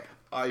life. Right.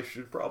 I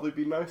should probably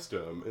be nice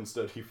to him.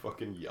 Instead, he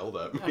fucking yelled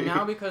at me. And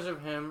now, because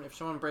of him, if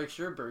someone breaks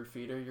your bird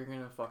feeder, you're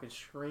gonna fucking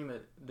scream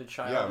at the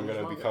child. Yeah, I'm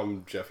gonna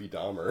become Jeffy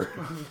Dahmer.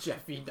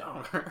 Jeffy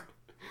Dahmer.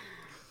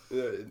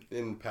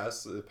 In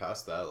past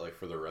that, like,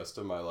 for the rest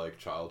of my like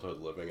childhood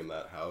living in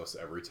that house,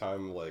 every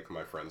time like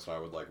my friends and I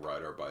would like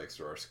ride our bikes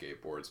or our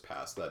skateboards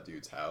past that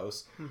dude's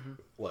house,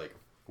 like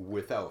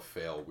without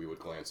fail we would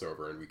glance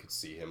over and we could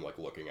see him like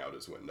looking out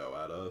his window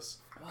at us,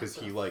 because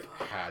he like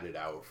had it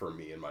out for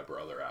me and my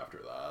brother after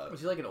that. Was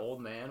he like an old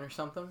man or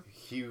something?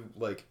 He,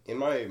 like, in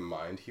my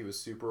mind he was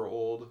super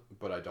old,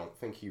 but I don't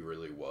think he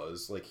really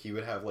was. Like, he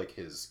would have like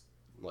his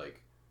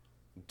like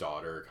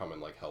daughter come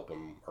and like help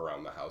him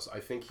around the house. I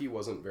think he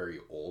wasn't very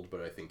old,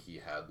 but I think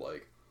he had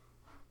like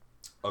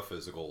a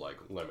physical like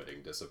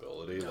limiting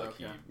disability. Like,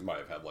 he might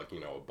have had like, you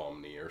know, a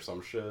bum knee or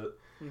some shit.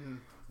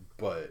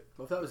 But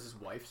what if that was his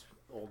wife's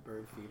old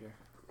bird feeder?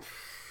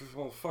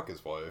 Well, fuck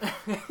his wife.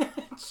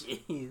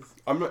 Jeez.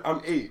 I'm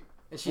 8.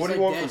 And she's what like do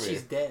you want dead. from me?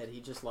 She's dead.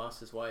 He just lost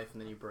his wife,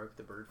 and then he broke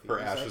the bird feeder. Her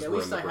ashes like, at were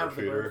least in the I have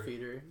bird the bird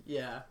feeder.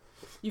 Yeah.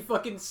 You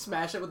fucking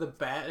smash it with a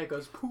bat, and it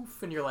goes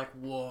poof, and you're like,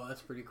 whoa,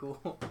 that's pretty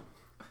cool.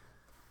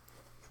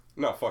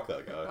 No, fuck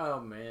that guy.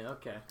 Oh, man,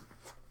 okay.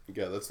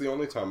 Yeah, that's the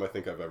only time I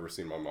think I've ever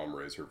seen my mom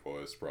raise her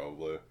voice,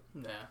 probably.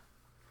 Nah.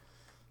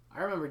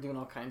 I remember doing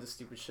all kinds of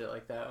stupid shit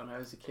like that when I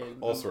was a kid.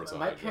 All sorts of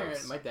my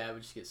hijinks. My dad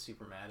would just get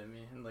super mad at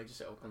me and like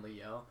just openly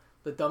yell.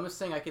 The dumbest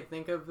thing I could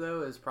think of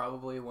though is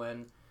probably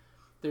when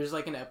there's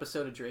like an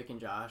episode of Drake and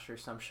Josh or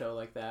some show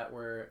like that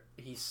where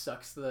he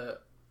sucks the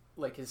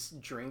like his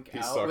drink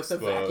out with the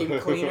vacuum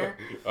cleaner.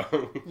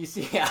 You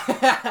see,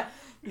 yeah,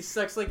 he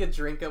sucks like a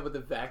drink up with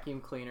a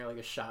vacuum cleaner, like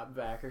a shop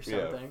vac or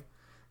something.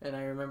 Yeah. And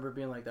I remember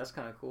being like, "That's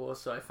kind of cool."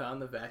 So I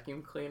found the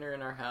vacuum cleaner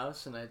in our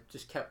house, and I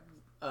just kept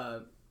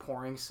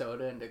pouring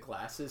soda into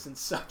glasses and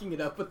sucking it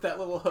up with that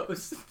little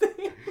hose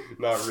thing.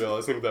 Not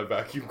realizing that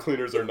vacuum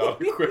cleaners are not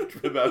equipped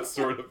for that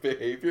sort of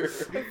behavior.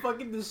 I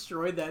fucking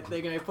destroyed that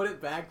thing, and I put it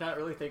back, not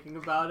really thinking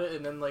about it.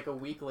 And then like a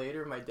week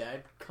later, my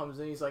dad comes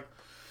in. He's like,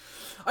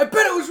 "I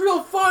bet it was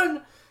real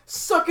fun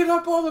sucking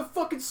up all the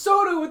fucking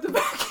soda with the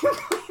vacuum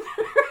cleaner."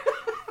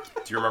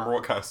 Do you remember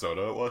what kind of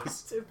soda it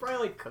was? It's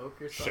probably like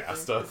Coke or something.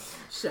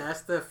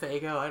 Shasta,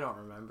 Faygo, I don't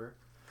remember.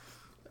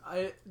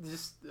 I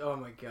just, oh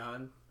my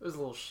god. It was a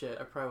little shit.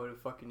 I probably would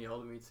have fucking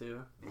yelled at me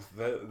too.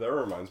 That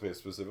reminds me,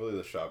 specifically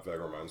the shop vac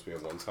reminds me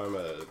of one time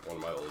at one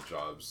of my old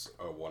jobs,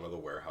 one of the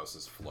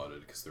warehouses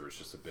flooded because there was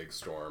just a big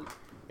storm,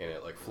 and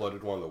it like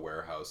flooded one of the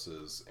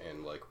warehouses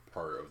and like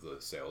part of the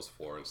sales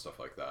floor and stuff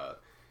like that.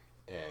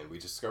 And we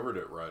discovered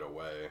it right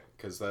away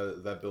because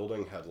that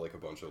building had like a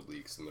bunch of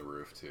leaks in the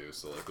roof too.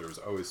 So like there was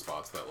always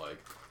spots that like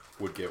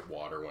would get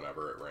water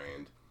whenever it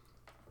rained.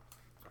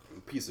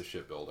 Piece of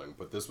shit building,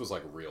 but this was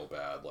like real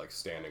bad, like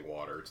standing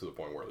water to the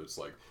point where it's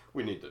like,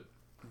 we need to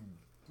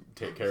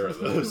take care of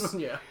this.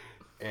 Yeah.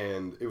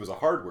 And it was a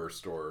hardware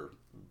store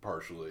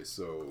partially,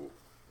 so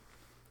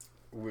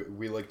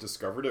we like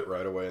discovered it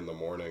right away in the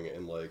morning,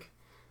 and like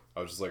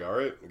I was just like, all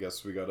right, I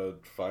guess we gotta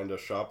find a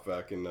shop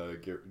vac and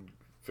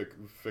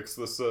fix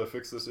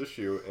this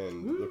issue.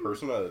 And the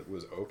person that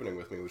was opening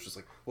with me was just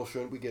like, well,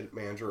 shouldn't we get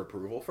manager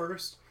approval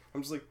first?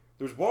 I'm just like,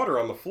 there's water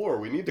on the floor.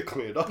 We need to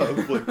clean it up.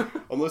 Like,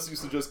 unless you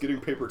suggest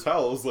getting paper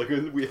towels, like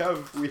we have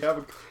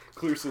a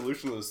clear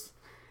solution to this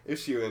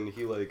issue. And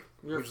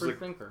you're a free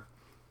thinker.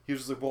 He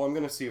was just like, well, I'm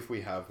gonna see if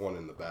we have one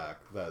in the back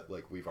that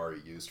like we've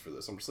already used for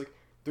this. I'm just like,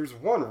 there's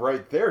one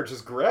right there.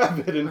 Just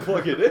grab it and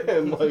plug it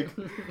in. Like,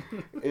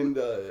 and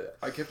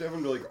I kept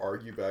having to like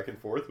argue back and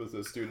forth with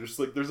this dude. Just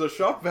like, there's a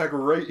shop vac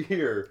right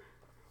here.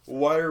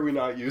 Why are we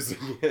not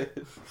using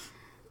it?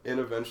 And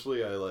eventually,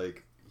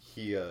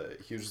 he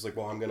was just like,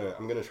 well, I'm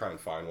gonna try and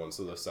find one.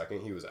 So the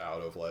second he was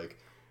out of like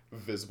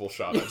visible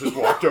shot, I just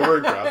walked over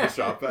and grabbed the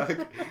shop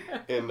vac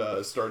and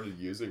started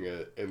using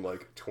it. And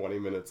like 20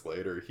 minutes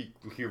later,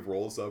 he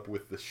rolls up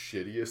with the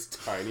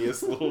shittiest,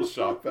 tiniest little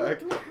shop vac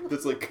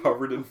that's like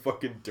covered in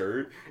fucking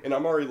dirt, and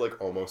I'm already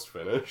like almost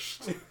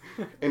finished.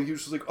 And he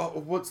was just like, oh,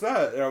 what's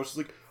that? And I was just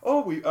like,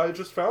 oh, I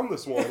just found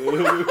this one.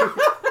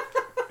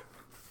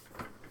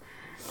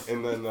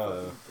 And then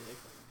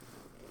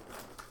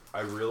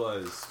I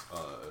realized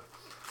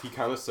he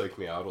kind of psyched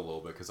me out a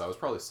little bit because I was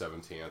probably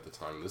 17 at the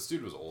time. And this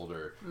dude was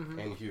older,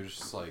 and he was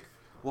just like,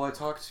 well, I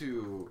talked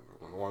to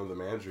one of the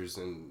managers,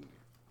 and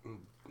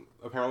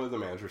apparently the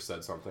manager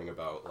said something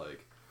about,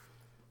 like,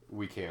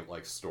 we can't,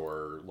 like,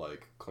 store,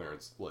 like,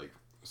 clearance, like,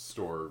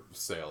 store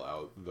sale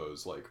out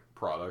those, like,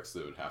 products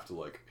that would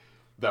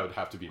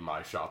have to be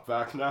my shop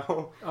vac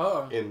now.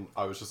 Oh. And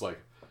I was just like,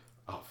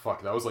 oh,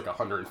 fuck, that was like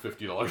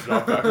 $150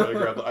 shop vac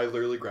that I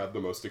literally grabbed the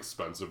most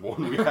expensive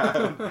one we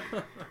had.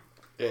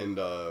 And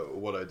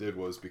what I did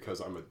was, because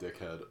I'm a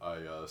dickhead,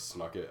 I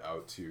snuck it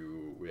out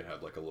to, we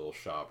had like a little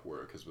shop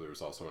because there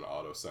was also an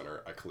auto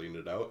center. I cleaned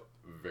it out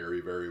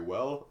very, very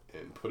well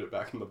and put it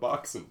back in the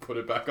box and put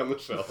it back on the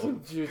shelf.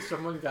 Dude,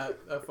 someone got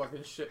a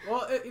fucking shit.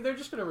 Well, they're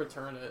just going to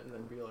return it and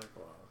then be like,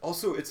 wow.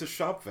 Also, it's a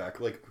shop vac.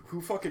 Like,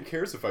 who fucking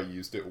cares if I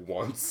used it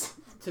once?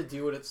 To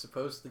do what it's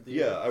supposed to do.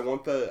 Yeah, I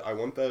want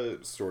that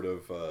sort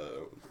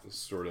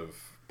of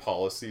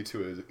policy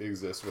to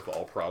exist with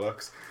all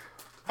products.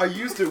 I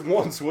used it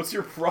once. What's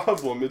your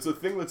problem? It's a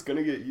thing that's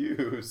gonna get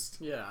used.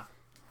 Yeah.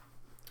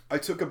 I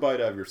took a bite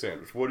out of your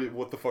sandwich.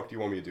 What the fuck do you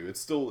want me to do? It's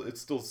still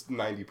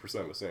 90%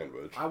 of a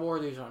sandwich. I wore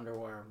these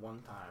underwear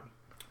one time.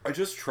 I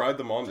just tried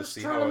them on to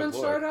see how it looked.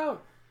 Just turn them inside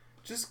out.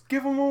 Just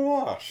give them a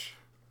wash.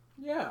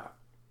 Yeah.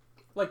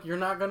 Like, you're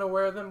not gonna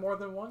wear them more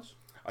than once?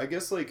 I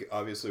guess, like,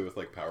 obviously with,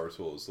 like, power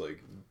tools,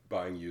 like,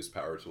 buying used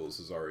power tools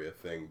is already a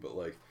thing, but,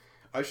 like,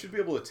 I should be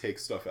able to take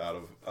stuff out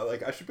of...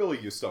 Like, I should be able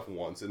to use stuff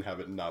once and have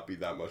it not be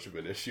that much of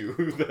an issue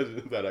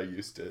that I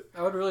used it.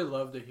 I would really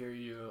love to hear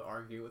you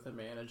argue with a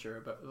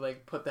manager, but,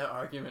 like, put that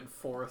argument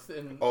forth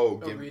in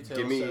retail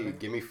setting.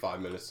 Give me 5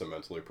 minutes to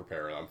mentally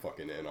prepare, and I'm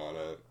fucking in on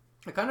it.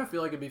 I kind of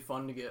feel like it'd be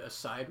fun to get a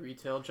side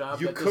retail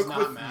job You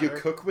matter. You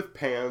cook with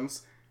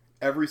pans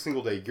every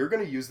single day. You're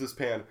going to use this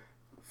pan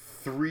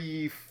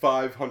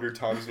 500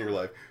 times in your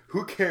life.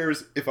 Who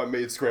cares if I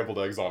made scrambled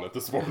eggs on it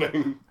this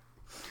morning?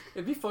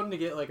 It'd be fun to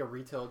get, like, a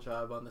retail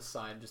job on the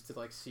side just to,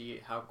 like, see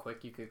how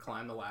quick you could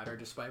climb the ladder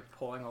just by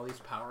pulling all these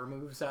power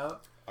moves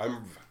out.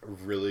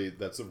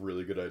 That's a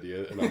really good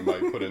idea, and I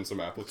might put in some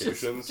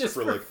applications just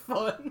for like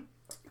fun.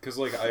 Because,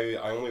 like, I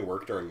only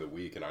work during the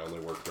week, and I only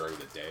work during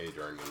the day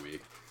during the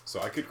week, so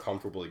I could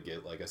comfortably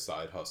get, like, a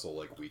side hustle,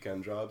 like,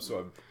 weekend job,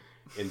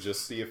 and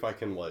just see if I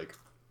can, like,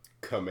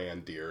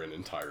 commandeer an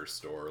entire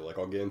store. Like,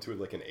 I'll get into it,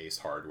 like, an Ace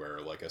Hardware,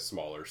 like, a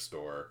smaller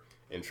store,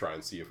 and try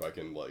and see if I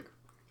can, like,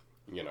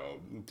 you know,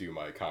 do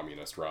my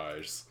communist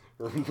rise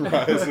in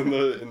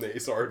the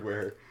Ace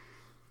Hardware.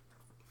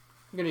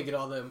 You're gonna get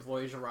all the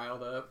employees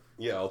riled up.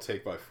 Yeah, I'll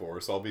take by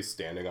force. I'll be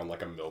standing on,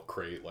 like, a milk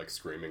crate, like,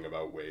 screaming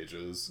about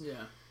wages. Yeah.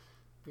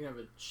 You're gonna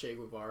have a Che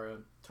Guevara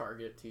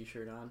Target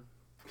t-shirt on.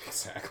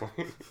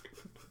 Exactly.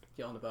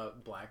 Yelling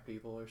about black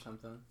people or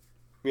something.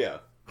 Yeah.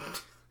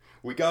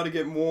 We gotta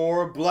get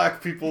more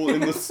black people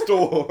in the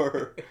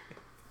store.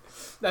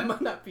 That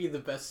might not be the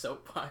best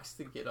soapbox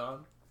to get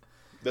on.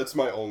 That's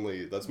my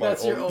only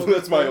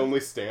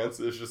stance.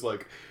 It's just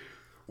like,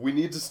 we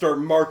need to start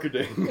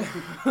marketing.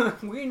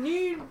 We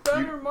need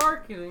better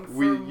marketing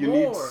for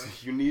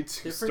you need to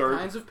different start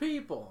kinds of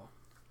people.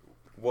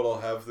 What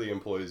I'll have the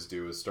employees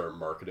do is start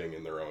marketing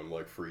in their own,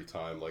 like, free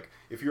time. Like,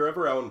 if you're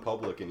ever out in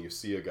public and you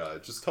see a guy,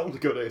 just tell him to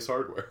go to Ace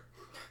Hardware.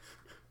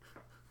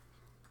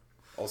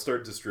 I'll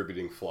start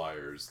distributing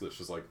flyers that's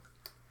just like,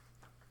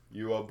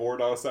 you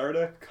bored on a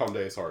Saturday? Come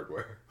to Ace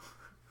Hardware.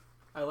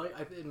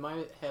 In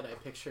my head, I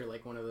picture,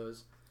 like, one of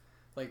those,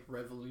 like,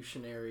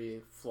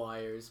 revolutionary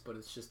flyers, but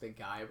it's just a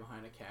guy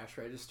behind a cash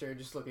register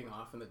just looking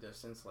off in the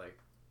distance, like,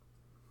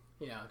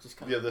 you know, just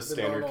kind of... Yeah, the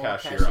standard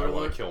cashier I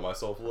want to kill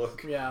myself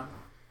look. Yeah.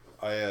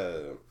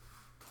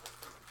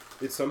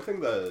 It's something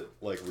that,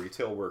 like,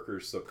 retail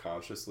workers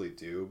subconsciously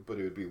do, but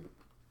it would be...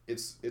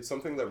 It's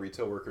something that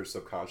retail workers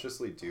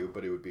subconsciously do,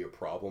 but it would be a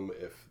problem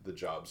if the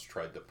jobs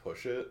tried to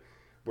push it,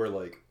 where,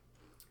 like,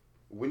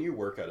 when you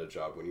work at a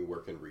job, when you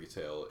work in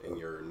retail and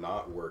you're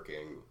not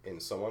working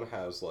and someone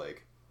has,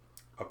 like,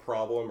 a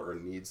problem or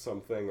needs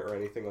something or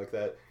anything like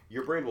that,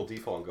 your brain will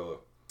default and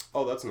go,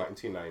 oh, that's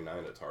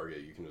 $19.99 at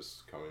Target. You can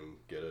just come and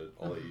get it.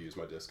 I'll let you use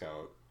my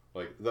discount.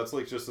 Like, that's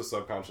like just a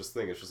subconscious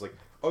thing. It's just like,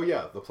 oh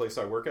yeah, the place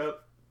I work at,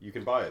 you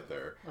can buy it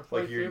there. That's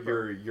Like,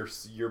 way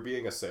you're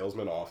being a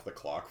salesman off the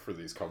clock for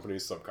these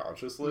companies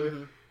subconsciously.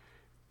 Mm-hmm.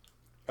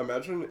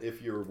 Imagine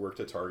if you worked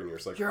at Target and you're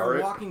just like, You're all a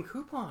right. walking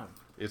coupon.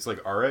 It's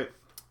like, all right,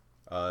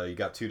 you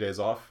got 2 days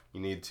off.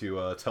 You need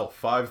to tell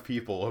 5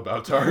 people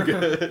about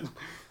Target.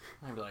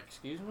 I'd be like,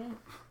 excuse me?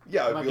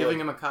 Yeah, Am I giving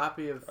him a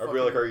copy of I'd be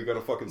like, are you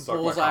gonna fucking suck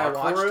my Bullseye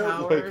cock for it?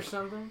 Watchtower Like, or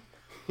something?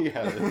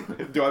 yeah.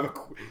 Do I have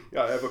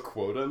I have a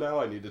quota now?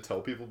 I need to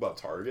tell people about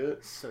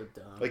Target. So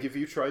dumb. Like, if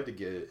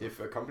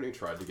a company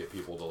tried to get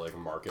people to like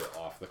market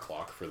off the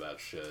clock for that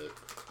shit.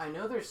 I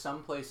know there's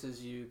some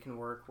places you can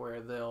work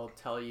where they'll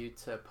tell you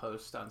to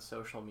post on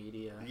social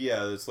media.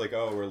 Yeah, it's like,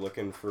 oh, or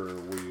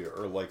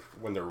like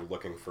when they're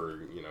looking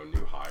for,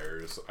 new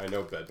hires. I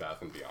know Bed Bath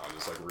 & Beyond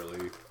is like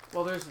really.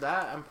 Well, there's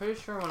that. I'm pretty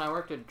sure when I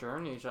worked at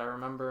Journeys, I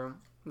remember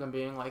them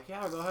being like,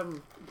 yeah, go ahead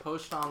and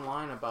post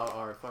online about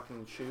our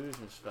fucking shoes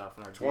and stuff.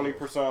 And our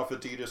 20% off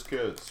Adidas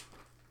Kids.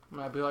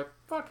 And I'd be like,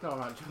 fuck no, I'm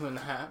not doing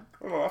that.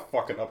 I'm not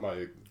fucking up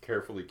my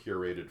carefully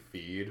curated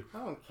feed. I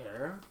don't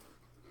care.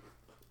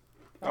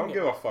 I don't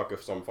give a fuck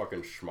if some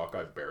fucking schmuck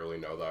I barely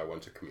know that I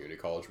went to community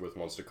college with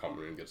wants to come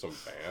in and get some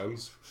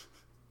fans.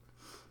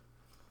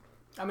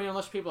 I mean,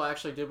 unless people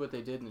actually did what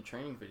they did in the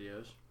training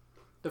videos.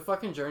 The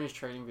fucking Journeys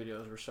training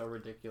videos were so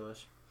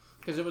ridiculous.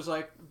 Because it was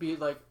be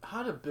like,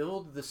 how to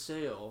build the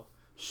sail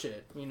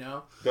shit,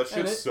 That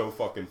shit's so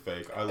fucking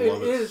fake. I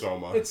love it so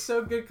much. It's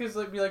so good because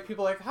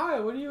people are like, hi,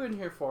 what are you in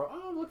here for?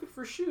 Oh, I'm looking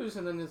for shoes.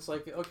 And then it's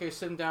like, okay,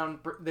 sit them down.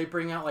 They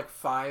bring out like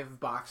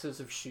 5 boxes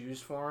of shoes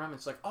for them.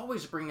 It's like,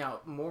 always bring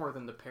out more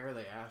than the pair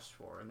they asked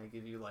for. And they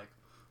give you like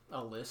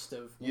a list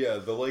of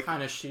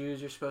kind of shoes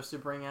you're supposed to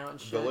bring out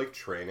and shit. The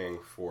training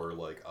for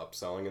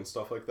upselling and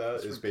stuff like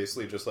that is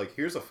basically just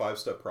here's a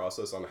 5-step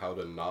process on how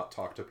to not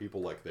talk to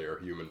people like they're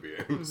human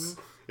beings.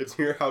 Mm-hmm. It's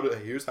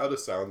here's how to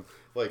sound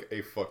like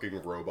a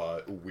fucking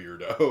robot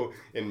weirdo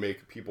and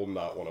make people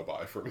not want to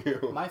buy from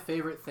you. My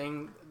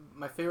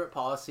favorite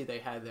policy they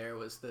had there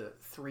was the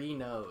 3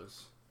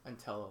 no's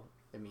until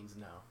it means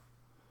no.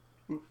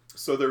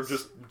 So they're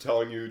just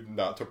telling you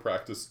not to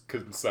practice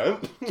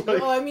consent?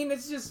 Well, I mean,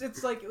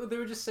 it's like, they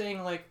were just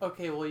saying,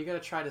 okay, well, you gotta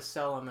try to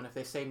sell them, and if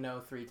they say no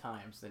 3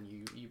 times, then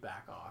you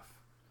back off.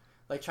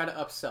 Like, try to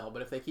upsell,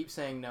 but if they keep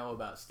saying no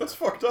about stuff... That's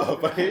fucked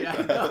up, I hate that.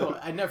 I know,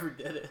 I never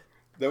did it.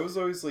 That was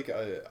always,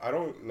 I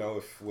don't know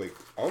if,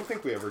 I don't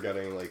think we ever got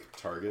any,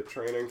 Target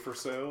training for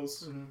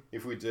sales. Mm-hmm.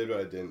 If we did,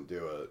 I didn't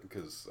do it,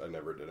 because I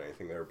never did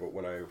anything there. But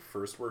when I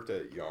first worked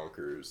at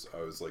Yonkers, I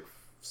was,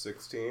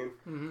 16.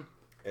 Mm-hmm.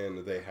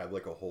 And they had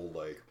a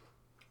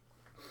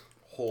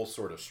whole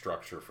sort of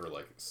structure for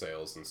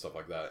sales and stuff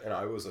like that. And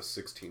I was a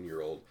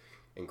 16-year-old,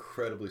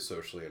 incredibly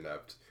socially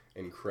inept,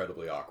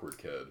 incredibly awkward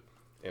kid.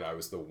 And I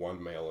was the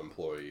one male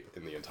employee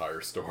in the entire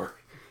store.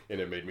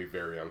 And it made me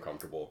very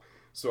uncomfortable.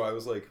 So I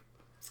was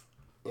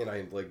and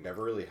I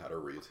never really had a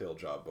retail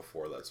job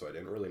before that. So I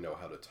didn't really know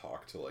how to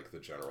talk to the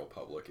general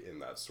public in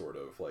that sort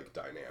of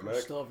dynamic. I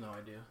still have no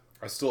idea.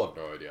 I still have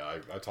no idea.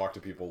 I talk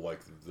to people like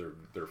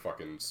they're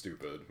fucking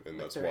stupid, and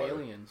that's they're why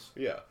aliens.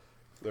 Yeah,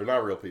 they're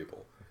not real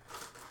people.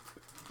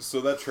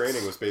 So that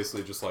training was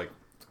basically just all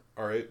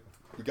right,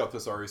 we got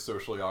this already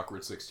socially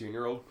awkward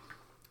 16-year-old.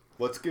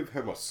 Let's give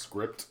him a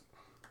script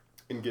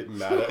and get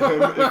mad at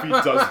him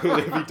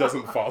if he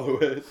doesn't follow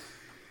it.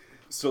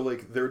 So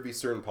there would be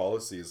certain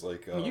policies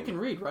you can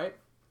read, right?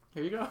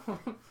 Here you go.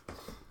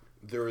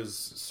 There was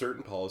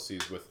certain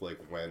policies with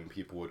when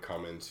people would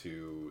come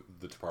into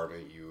the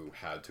department, you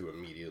had to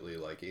immediately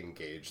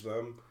engage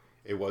them.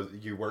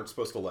 You weren't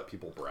supposed to let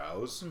people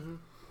browse, mm-hmm.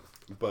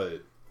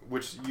 but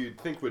which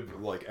you'd think would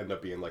end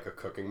up being a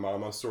cooking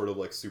mama sort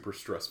of super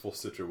stressful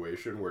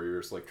situation where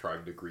you're just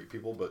trying to greet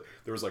people. But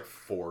there was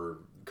 4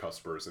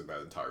 customers in that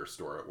entire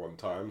store at one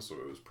time, so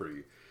it was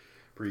pretty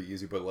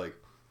easy. But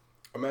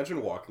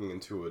imagine walking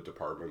into a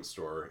department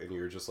store and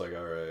you're just all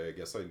right, I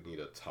guess I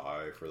need a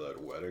tie for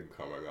that wedding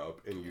coming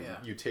up. And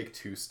you take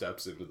 2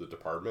 steps into the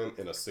department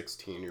and a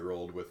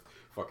 16-year-old with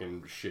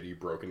fucking shitty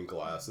broken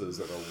glasses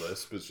and a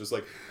lisp is just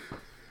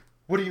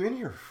what are you in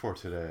here for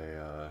today?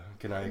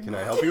 Can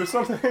I help you with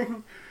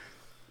something?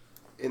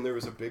 And there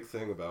was a big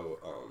thing about,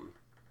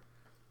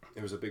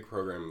 it was a big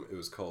program, it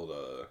was called,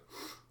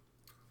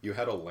 you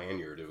had a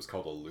lanyard. It was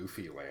called a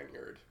Luffy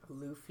lanyard. A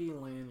Luffy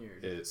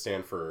lanyard. It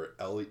stand for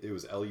It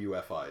was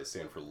LUFI. It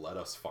stand for Let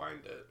Us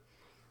Find It,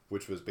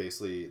 which was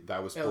basically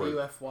that was for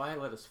LUFY.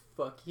 Let us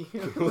fuck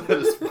you. Let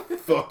us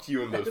fuck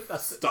you in the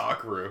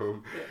stock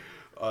room.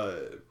 Yeah.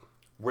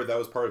 Where that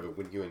was part of it.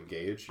 When you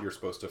engage, you're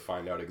supposed to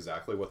find out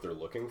exactly what they're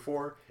looking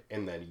for,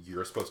 and then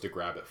you're supposed to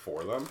grab it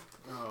for them.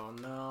 Oh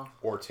no!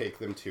 Or take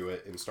them to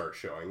it and start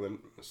showing them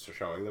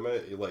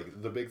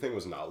it. The big thing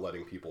was not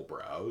letting people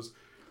browse.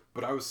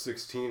 But I was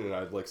 16 and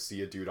I'd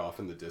see a dude off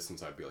in the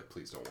distance. I'd be like,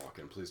 please don't walk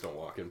in, please don't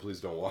walk in, please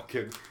don't walk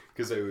in.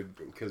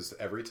 Because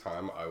every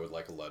time I would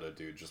let a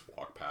dude just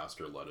walk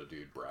past or let a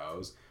dude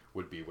browse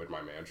would be when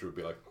my manager would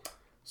be like,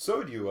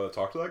 So, do you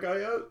talk to that guy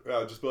yet? And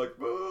I'd just be like,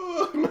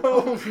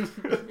 no.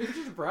 He's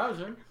just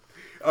browsing.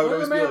 I would Let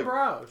always the be man like,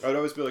 browse. I'd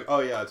always be like, oh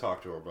yeah, I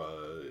talked to him.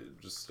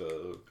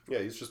 Yeah,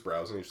 he's just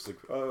browsing. He's just like,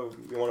 oh,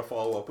 you want to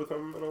follow up with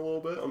him in a little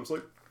bit? I'm just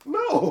like,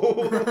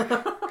 no.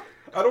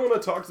 I don't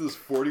want to talk to this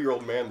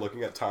 40-year-old man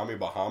looking at Tommy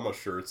Bahama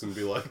shirts and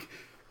be like,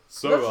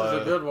 so. This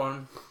is a good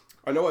one.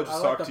 I know I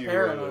just talked to you.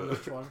 On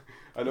this one.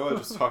 I know I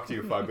just talked to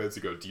you 5 minutes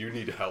ago. Do you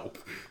need help?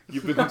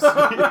 You've been.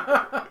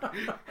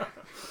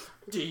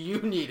 Do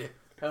you need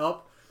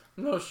help?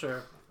 No,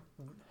 sir.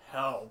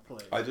 Help,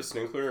 please. I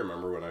distinctly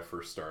remember when I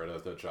first started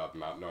at that job,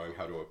 not knowing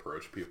how to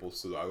approach people.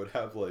 So I would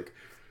have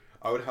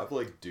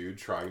like dude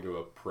trying to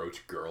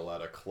approach girl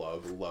at a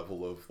club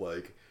level of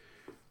like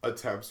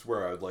attempts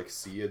where I'd like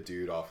see a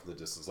dude off in the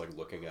distance like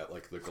looking at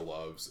like the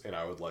gloves, and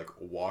I would like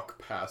walk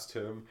past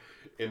him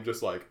and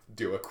just like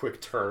do a quick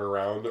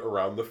turnaround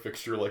around the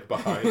fixture like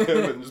behind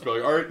him and just be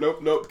like, all right,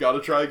 nope, gotta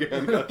try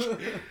again.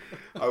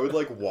 I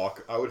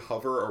would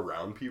hover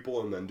around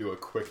people and then do a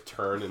quick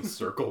turn and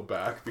circle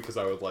back because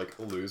I would like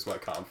lose my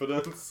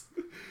confidence.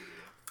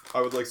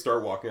 I would like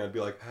start walking, I'd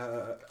be like,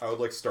 I would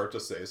like start to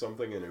say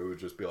something and it would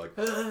just be like,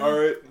 all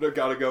right, no,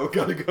 gotta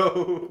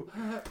go.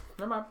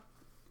 Never mind.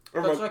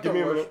 Like give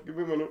me a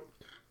minute.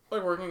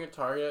 Like working at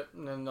Target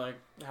and then like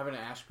having to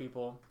ask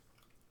people,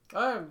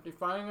 "Oh, you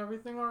finding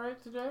everything all right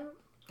today?"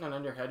 And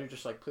in your head you're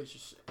just like, "Please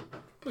just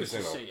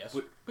say yes.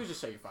 Please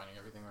just say you're finding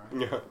everything all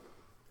right."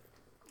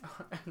 Yeah.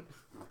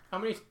 How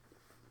many?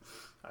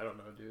 I don't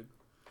know, dude.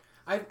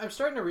 I'm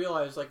starting to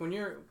realize like when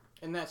you're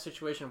in that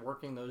situation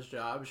working those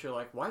jobs, you're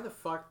like, why the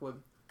fuck would?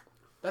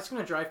 That's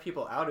gonna drive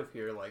people out of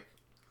here, like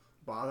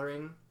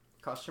bothering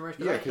customers.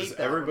 Yeah, because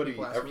everybody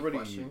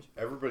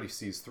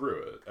sees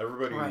through it.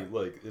 Everybody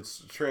like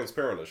it's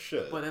transparent as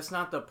shit. But that's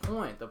not the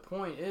point. The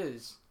point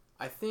is,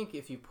 I think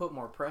if you put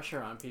more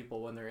pressure on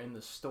people when they're in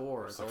the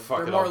store,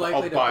 they're more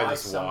likely to buy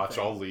this watch.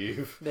 I'll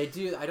leave. They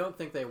do. I don't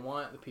think they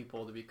want the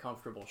people to be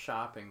comfortable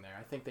shopping there.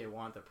 I think they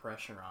want the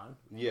pressure on.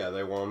 Yeah,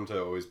 they want them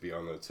to always be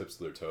on the tips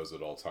of their toes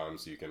at all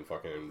times, so you can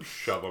fucking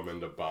shove them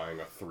into buying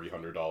a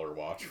 $300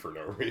 watch for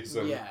no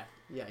reason.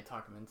 Yeah, I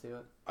talk them into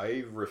it.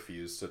 I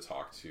refuse to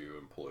talk to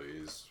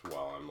employees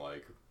while I'm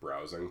like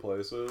browsing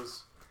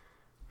places.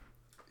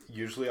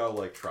 Usually I'll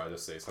like try to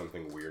say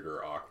something weird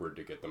or awkward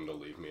to get them to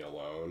leave me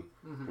alone,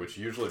 which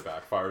usually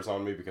backfires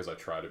on me because I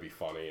try to be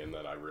funny and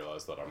then I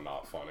realize that I'm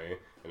not funny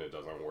and it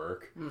doesn't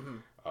work.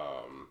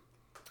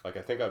 Like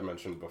I think I've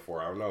mentioned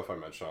before, I don't know if I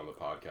mentioned on the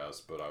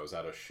podcast, but I was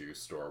at a shoe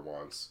store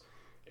once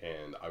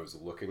and I was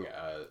looking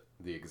at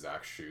the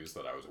exact shoes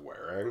that I was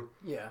wearing.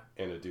 Yeah.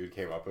 And a dude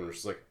came up and was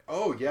just like,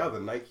 "Oh yeah, the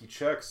Nike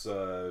Checks,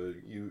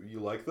 you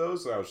like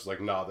those?" And I was just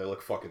like, "Nah, they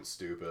look fucking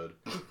stupid."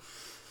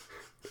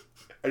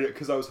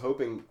 Because I was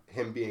hoping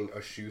him being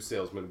a shoe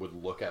salesman would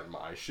look at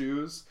my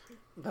shoes.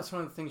 That's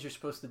one of the things you're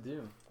supposed to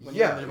do. When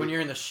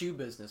you're in the shoe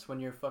business, when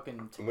you're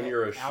fucking when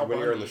you're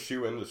in the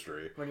shoe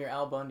industry. When you're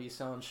Al Bundy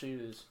selling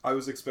shoes. I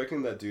was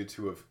expecting that dude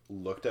to have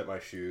looked at my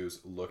shoes,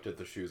 looked at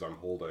the shoes I'm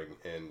holding,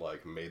 and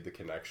like made the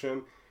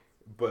connection.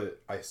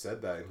 But I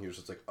said that, and he was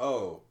just like,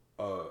 "Oh,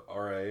 all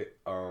right.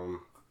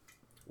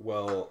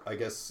 Well, I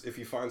guess if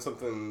you find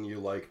something you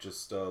like,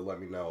 just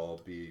let me know.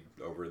 I'll be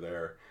over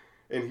there."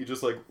 And he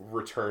just, like,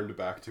 returned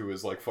back to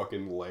his, like,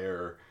 fucking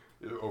lair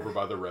over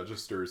by the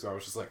registers. And I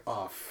was just like,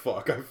 oh,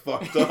 fuck, I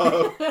fucked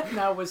up.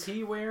 Now, was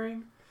he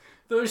wearing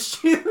those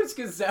shoes?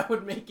 Because that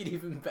would make it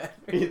even better.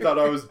 He thought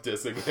I was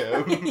dissing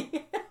him.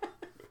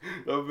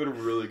 That would have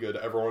been really good.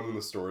 Everyone in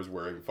the store is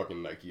wearing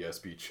fucking Nike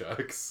SB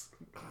Checks.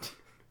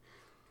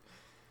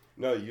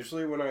 No,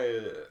 usually when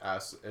I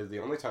ask... The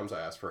only times I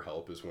ask for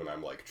help is when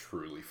I'm, like,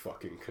 truly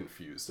fucking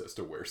confused as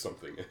to where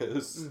something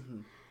is.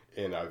 Mm-hmm.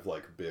 And I've,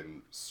 like,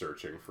 been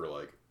searching for,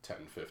 like, 10,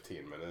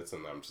 15 minutes,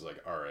 and I'm just like,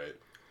 alright,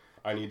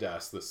 I need to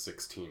ask this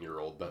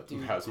 16-year-old that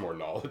has more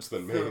knowledge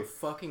than me. The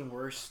fucking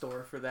worst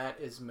store for that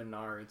is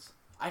Menards.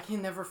 I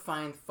can never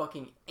find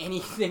fucking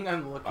anything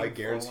I'm looking for. I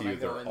guarantee you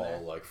they're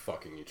all, like,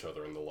 fucking each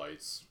other in the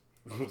light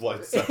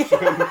section.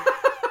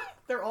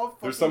 They're all fucking...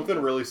 There's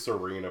something really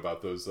serene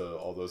about those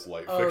all those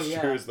light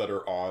fixtures that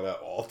are on at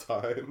all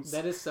times.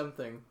 That is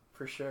something,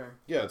 for sure.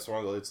 Yeah, it's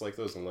like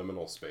those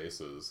liminal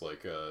spaces,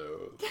 like,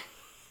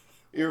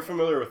 You're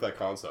familiar with that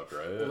concept,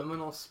 right?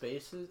 Liminal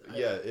spaces?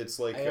 Yeah, it's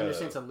like... I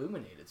understand it's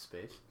illuminated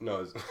space.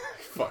 No,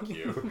 fuck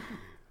you.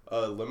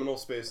 Liminal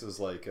space is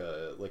like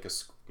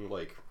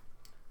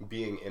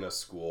being in a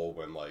school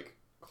when, like,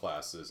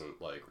 class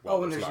isn't, like...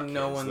 when there's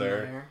no one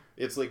there.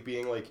 It's like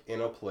being, like,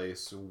 in a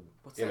place,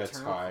 in a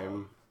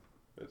time...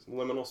 It's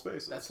liminal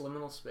spaces. That's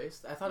liminal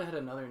space? I thought it had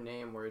another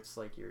name where it's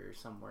like you're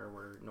somewhere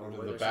where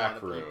normally there's a lot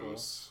of people. The back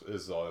rooms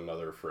is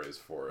another phrase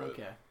for it.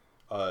 Okay.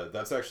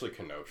 That's actually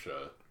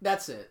Kenosha.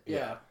 That's it,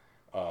 yeah.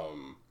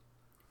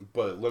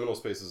 But liminal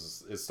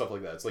spaces is stuff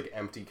like that. It's like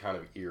empty, kind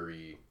of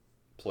eerie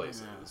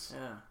places.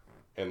 Yeah.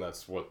 And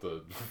that's what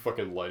the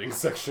fucking lighting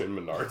section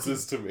in Menards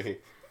is to me.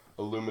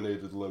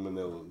 Illuminated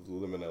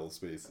liminal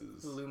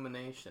spaces.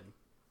 Illumination.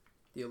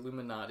 The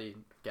Illuminati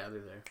gather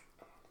there.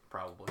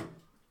 Probably.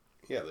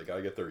 Yeah, they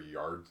gotta get their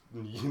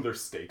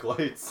stake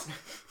lights.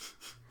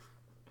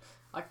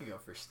 I could go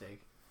for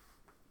steak.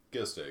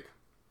 Get a steak.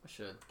 I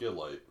should. Get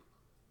light.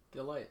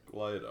 Get light.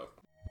 Light it up.